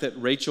fact that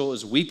Rachel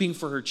is weeping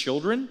for her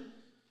children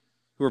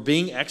who are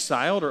being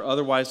exiled or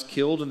otherwise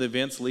killed in the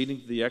events leading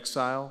to the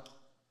exile.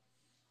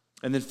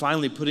 And then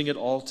finally, putting it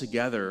all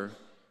together,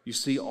 you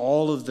see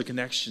all of the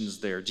connections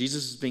there.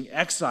 Jesus is being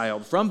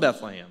exiled from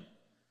Bethlehem.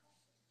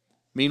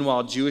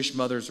 Meanwhile, Jewish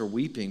mothers are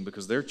weeping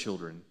because their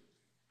children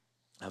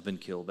have been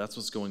killed. That's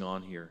what's going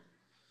on here.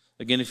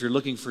 Again, if you're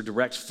looking for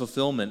direct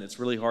fulfillment, it's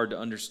really hard to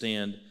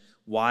understand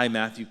why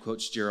Matthew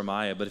quotes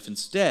Jeremiah. But if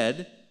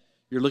instead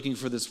you're looking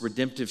for this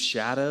redemptive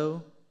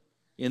shadow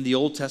in the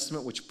Old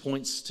Testament which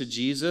points to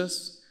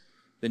Jesus,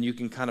 then you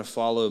can kind of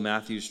follow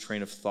Matthew's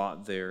train of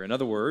thought there. In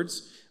other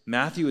words,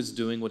 Matthew is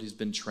doing what he's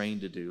been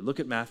trained to do. Look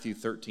at Matthew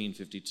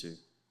 13:52.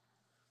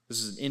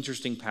 This is an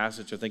interesting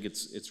passage. I think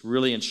it's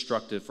really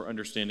instructive for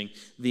understanding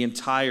the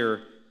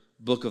entire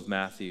book of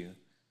Matthew.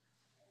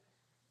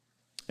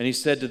 And he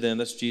said to them,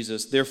 that's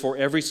Jesus, therefore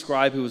every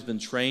scribe who has been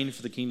trained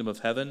for the kingdom of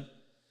heaven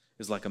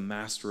is like a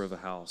master of a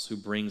house who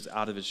brings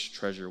out of his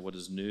treasure what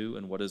is new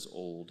and what is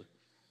old.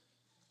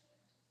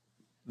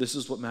 This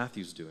is what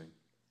Matthew's doing.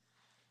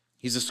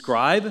 He's a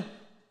scribe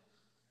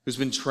who's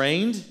been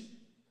trained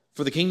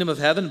for the kingdom of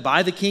heaven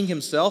by the king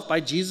himself, by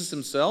Jesus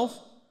himself.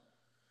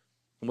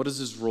 And what is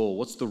his role?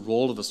 What's the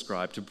role of a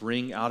scribe? To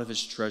bring out of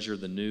his treasure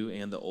the new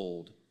and the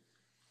old.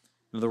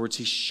 In other words,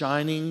 he's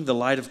shining the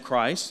light of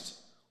Christ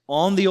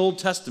on the Old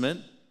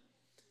Testament,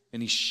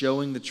 and he's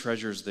showing the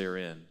treasures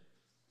therein.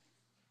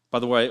 By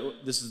the way,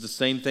 this is the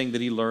same thing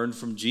that he learned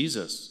from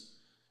Jesus.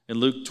 In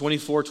Luke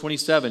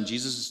 24:27,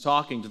 Jesus is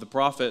talking to the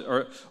prophet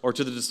or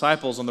to the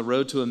disciples on the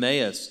road to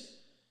Emmaus.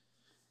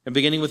 And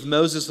beginning with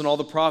Moses and all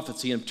the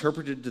prophets, he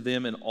interpreted to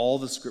them in all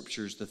the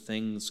scriptures the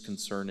things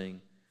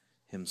concerning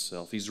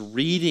himself. He's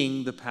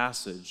reading the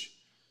passage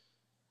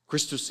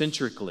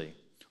Christocentrically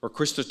or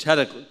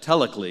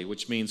Christotelically,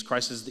 which means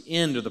Christ is the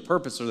end or the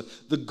purpose or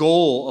the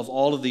goal of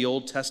all of the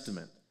Old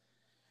Testament.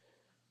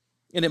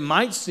 And it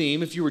might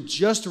seem, if you were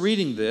just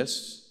reading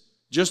this,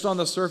 just on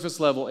the surface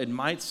level, it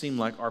might seem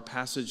like our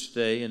passage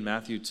today in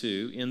Matthew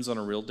 2 ends on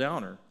a real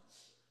downer.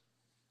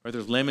 Right?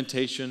 There's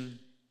lamentation,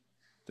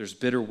 there's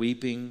bitter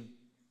weeping.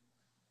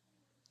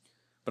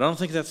 But I don't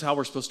think that's how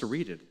we're supposed to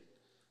read it.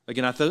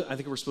 Again, I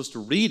think we're supposed to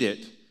read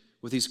it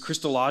with these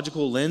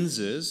Christological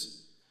lenses,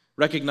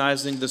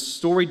 recognizing the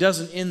story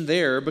doesn't end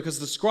there because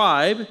the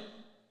scribe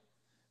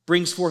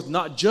brings forth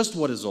not just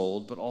what is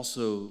old, but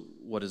also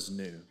what is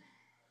new.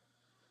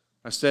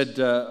 I said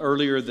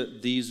earlier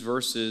that these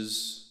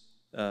verses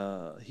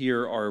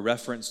here are a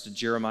reference to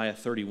Jeremiah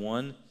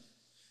 31.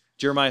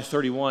 Jeremiah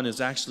 31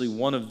 is actually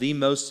one of the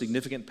most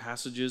significant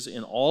passages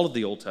in all of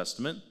the Old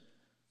Testament,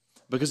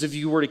 because if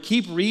you were to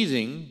keep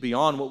reading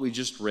beyond what we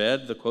just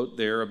read, the quote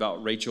there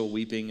about Rachel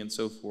weeping and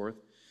so forth,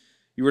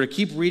 you were to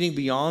keep reading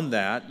beyond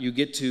that, you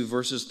get to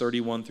verses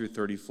 31 through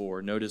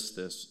 34. Notice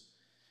this,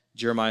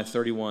 Jeremiah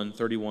 31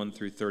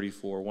 through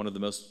 34, one of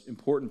the most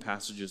important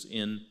passages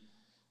in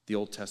the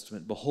Old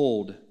Testament.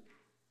 Behold,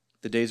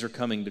 the days are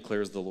coming,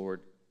 declares the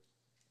Lord,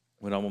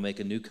 when I will make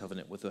a new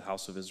covenant with the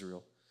house of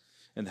Israel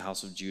and the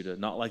house of Judah,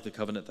 not like the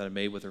covenant that I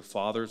made with their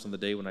fathers on the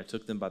day when I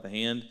took them by the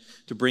hand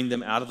to bring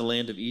them out of the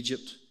land of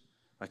Egypt,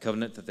 my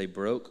covenant that they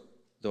broke,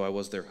 though I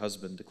was their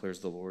husband, declares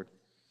the Lord.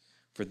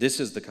 For this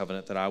is the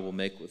covenant that I will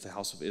make with the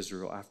house of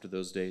Israel after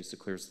those days,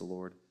 declares the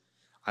Lord.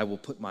 I will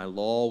put my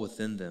law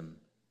within them,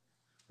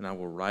 and I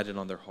will write it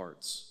on their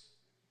hearts.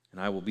 And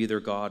I will be their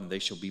God, and they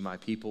shall be my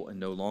people, and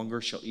no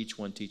longer shall each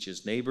one teach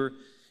his neighbor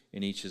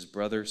and each his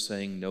brother,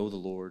 saying, Know the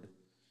Lord.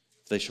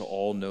 They shall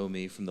all know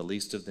me, from the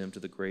least of them to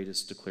the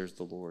greatest, declares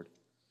the Lord.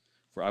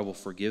 For I will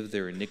forgive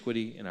their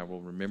iniquity, and I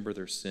will remember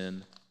their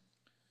sin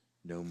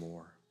no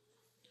more.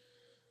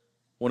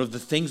 One of the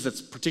things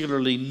that's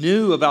particularly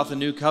new about the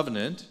new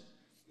covenant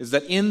is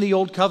that in the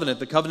old covenant,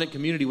 the covenant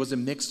community was a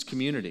mixed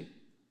community.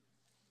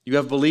 You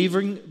have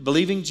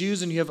believing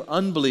Jews and you have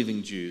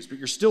unbelieving Jews, but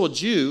you're still a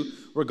Jew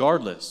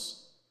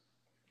regardless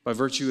by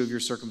virtue of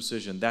your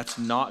circumcision. That's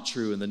not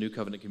true in the new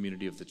covenant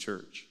community of the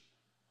church.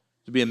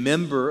 To be a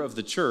member of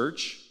the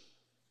church,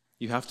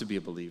 you have to be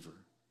a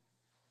believer.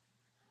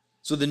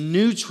 So the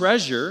new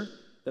treasure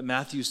that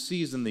Matthew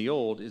sees in the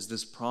old is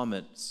this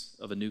promise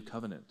of a new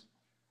covenant.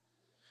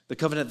 The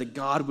covenant that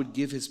God would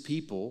give his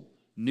people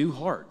new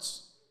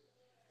hearts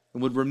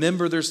and would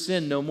remember their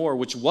sin no more,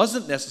 which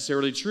wasn't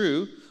necessarily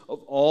true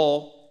of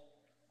all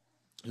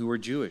who were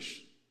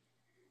Jewish.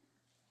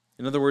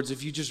 In other words,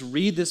 if you just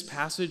read this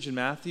passage in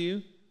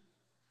Matthew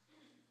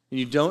and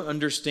you don't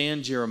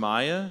understand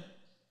Jeremiah,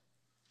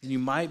 then you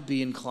might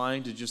be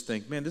inclined to just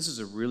think, man, this is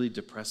a really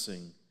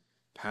depressing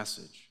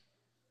passage.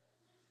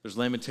 There's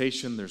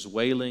lamentation, there's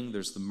wailing,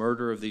 there's the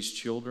murder of these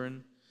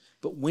children.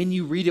 But when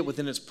you read it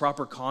within its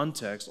proper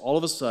context, all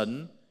of a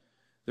sudden,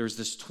 there's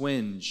this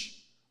twinge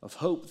of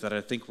hope that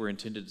I think we're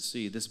intended to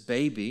see. This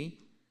baby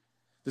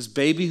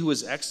who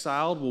was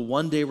exiled will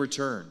one day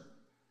return.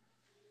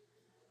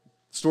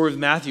 The story of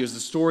Matthew is the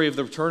story of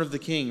the return of the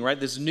king, right?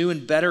 This new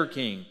and better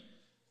king.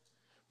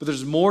 But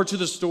there's more to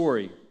the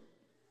story,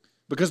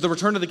 because the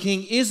return of the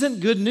king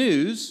isn't good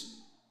news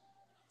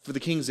for the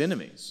king's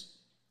enemies.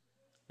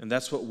 And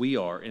that's what we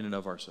are in and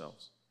of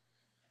ourselves.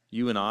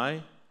 You and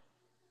I,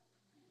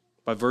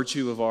 by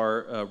virtue of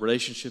our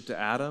relationship to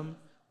Adam,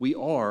 we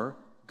are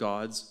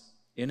God's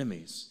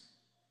enemies.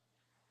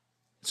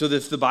 So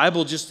if the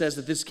Bible just says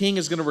that this king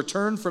is going to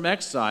return from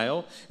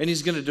exile and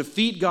he's going to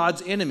defeat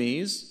God's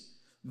enemies,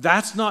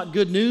 that's not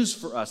good news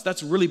for us.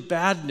 That's really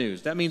bad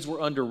news. That means we're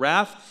under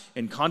wrath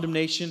and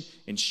condemnation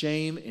and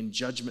shame and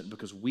judgment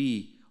because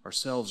we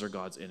ourselves are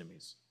God's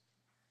enemies.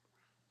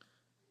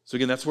 So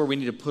again, that's where we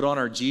need to put on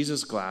our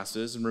Jesus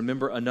glasses and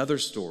remember another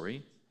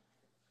story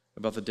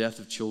about the death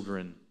of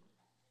children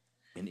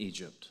in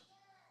Egypt.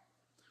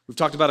 We've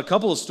talked about a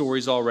couple of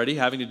stories already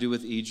having to do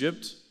with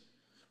Egypt.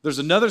 There's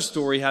another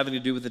story having to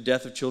do with the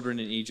death of children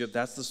in Egypt.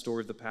 That's the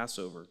story of the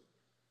Passover,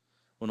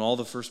 when all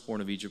the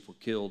firstborn of Egypt were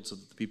killed so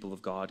that the people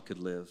of God could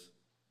live.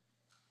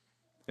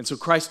 And so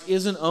Christ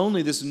isn't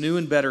only this new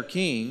and better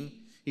king,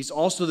 he's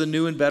also the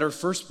new and better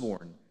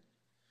firstborn.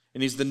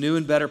 And he's the new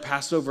and better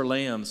Passover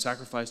lamb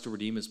sacrificed to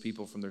redeem his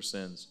people from their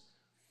sins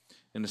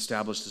and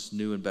establish this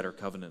new and better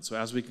covenant. So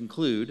as we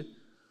conclude,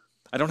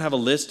 I don't have a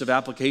list of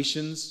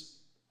applications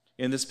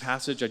in this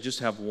passage. I just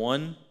have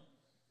one.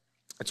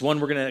 It's one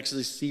we're going to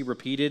actually see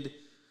repeated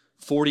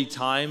 40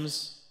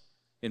 times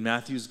in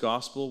Matthew's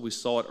gospel. We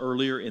saw it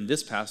earlier in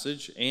this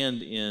passage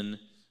and in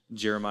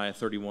Jeremiah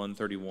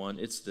 31:31.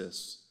 It's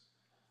this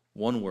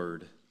one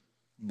word: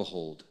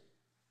 behold.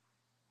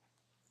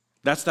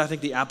 That's, I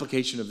think, the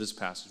application of this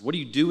passage. What do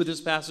you do with this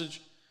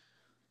passage?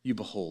 You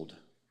behold.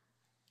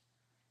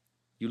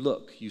 You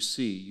look, you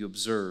see, you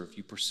observe,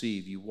 you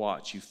perceive, you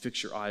watch, you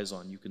fix your eyes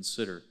on, you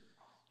consider,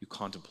 you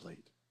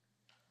contemplate.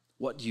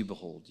 What do you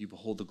behold? You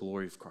behold the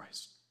glory of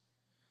Christ.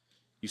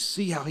 You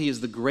see how he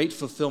is the great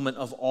fulfillment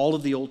of all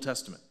of the Old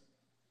Testament.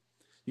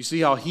 You see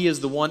how he is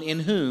the one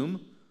in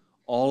whom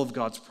all of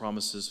God's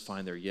promises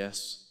find their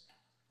yes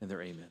and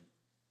their amen.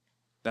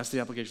 That's the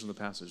application of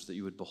the passage, that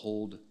you would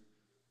behold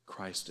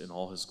Christ in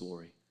all his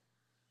glory.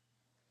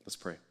 Let's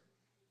pray.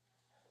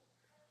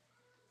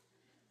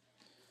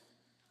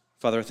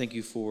 Father, I thank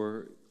you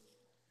for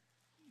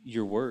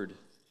your word.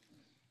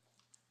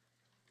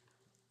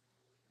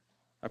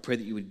 I pray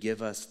that you would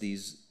give us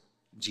these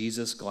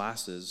Jesus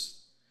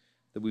glasses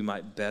that we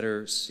might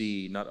better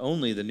see not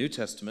only the New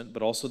Testament,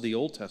 but also the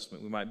Old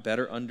Testament. We might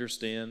better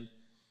understand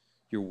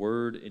your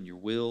word and your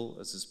will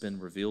as it's been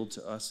revealed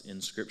to us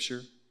in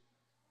Scripture,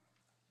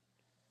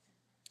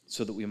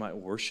 so that we might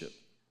worship.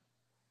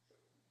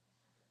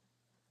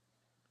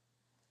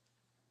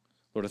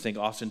 Lord, I think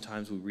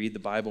oftentimes we read the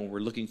Bible and we're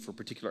looking for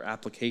particular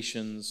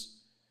applications,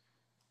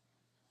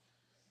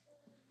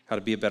 how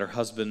to be a better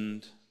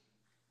husband,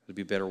 how to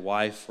be a better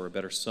wife or a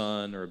better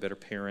son or a better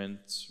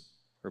parent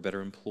or a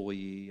better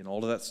employee, and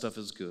all of that stuff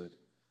is good.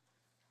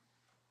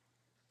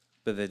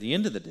 But at the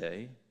end of the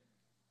day,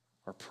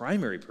 our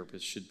primary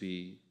purpose should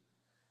be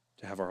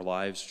to have our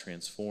lives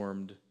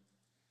transformed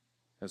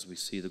as we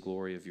see the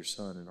glory of your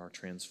Son and are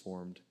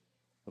transformed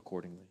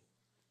accordingly.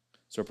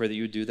 So I pray that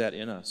you would do that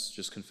in us.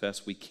 Just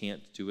confess we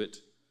can't do it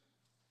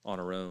on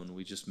our own.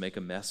 We just make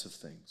a mess of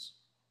things.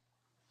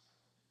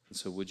 And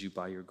so would you,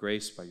 by your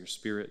grace, by your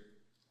Spirit,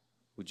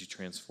 would you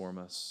transform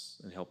us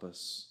and help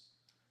us?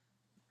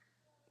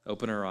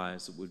 Open our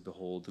eyes that we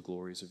behold the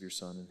glories of your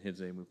Son. In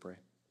his name we pray.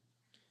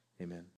 Amen.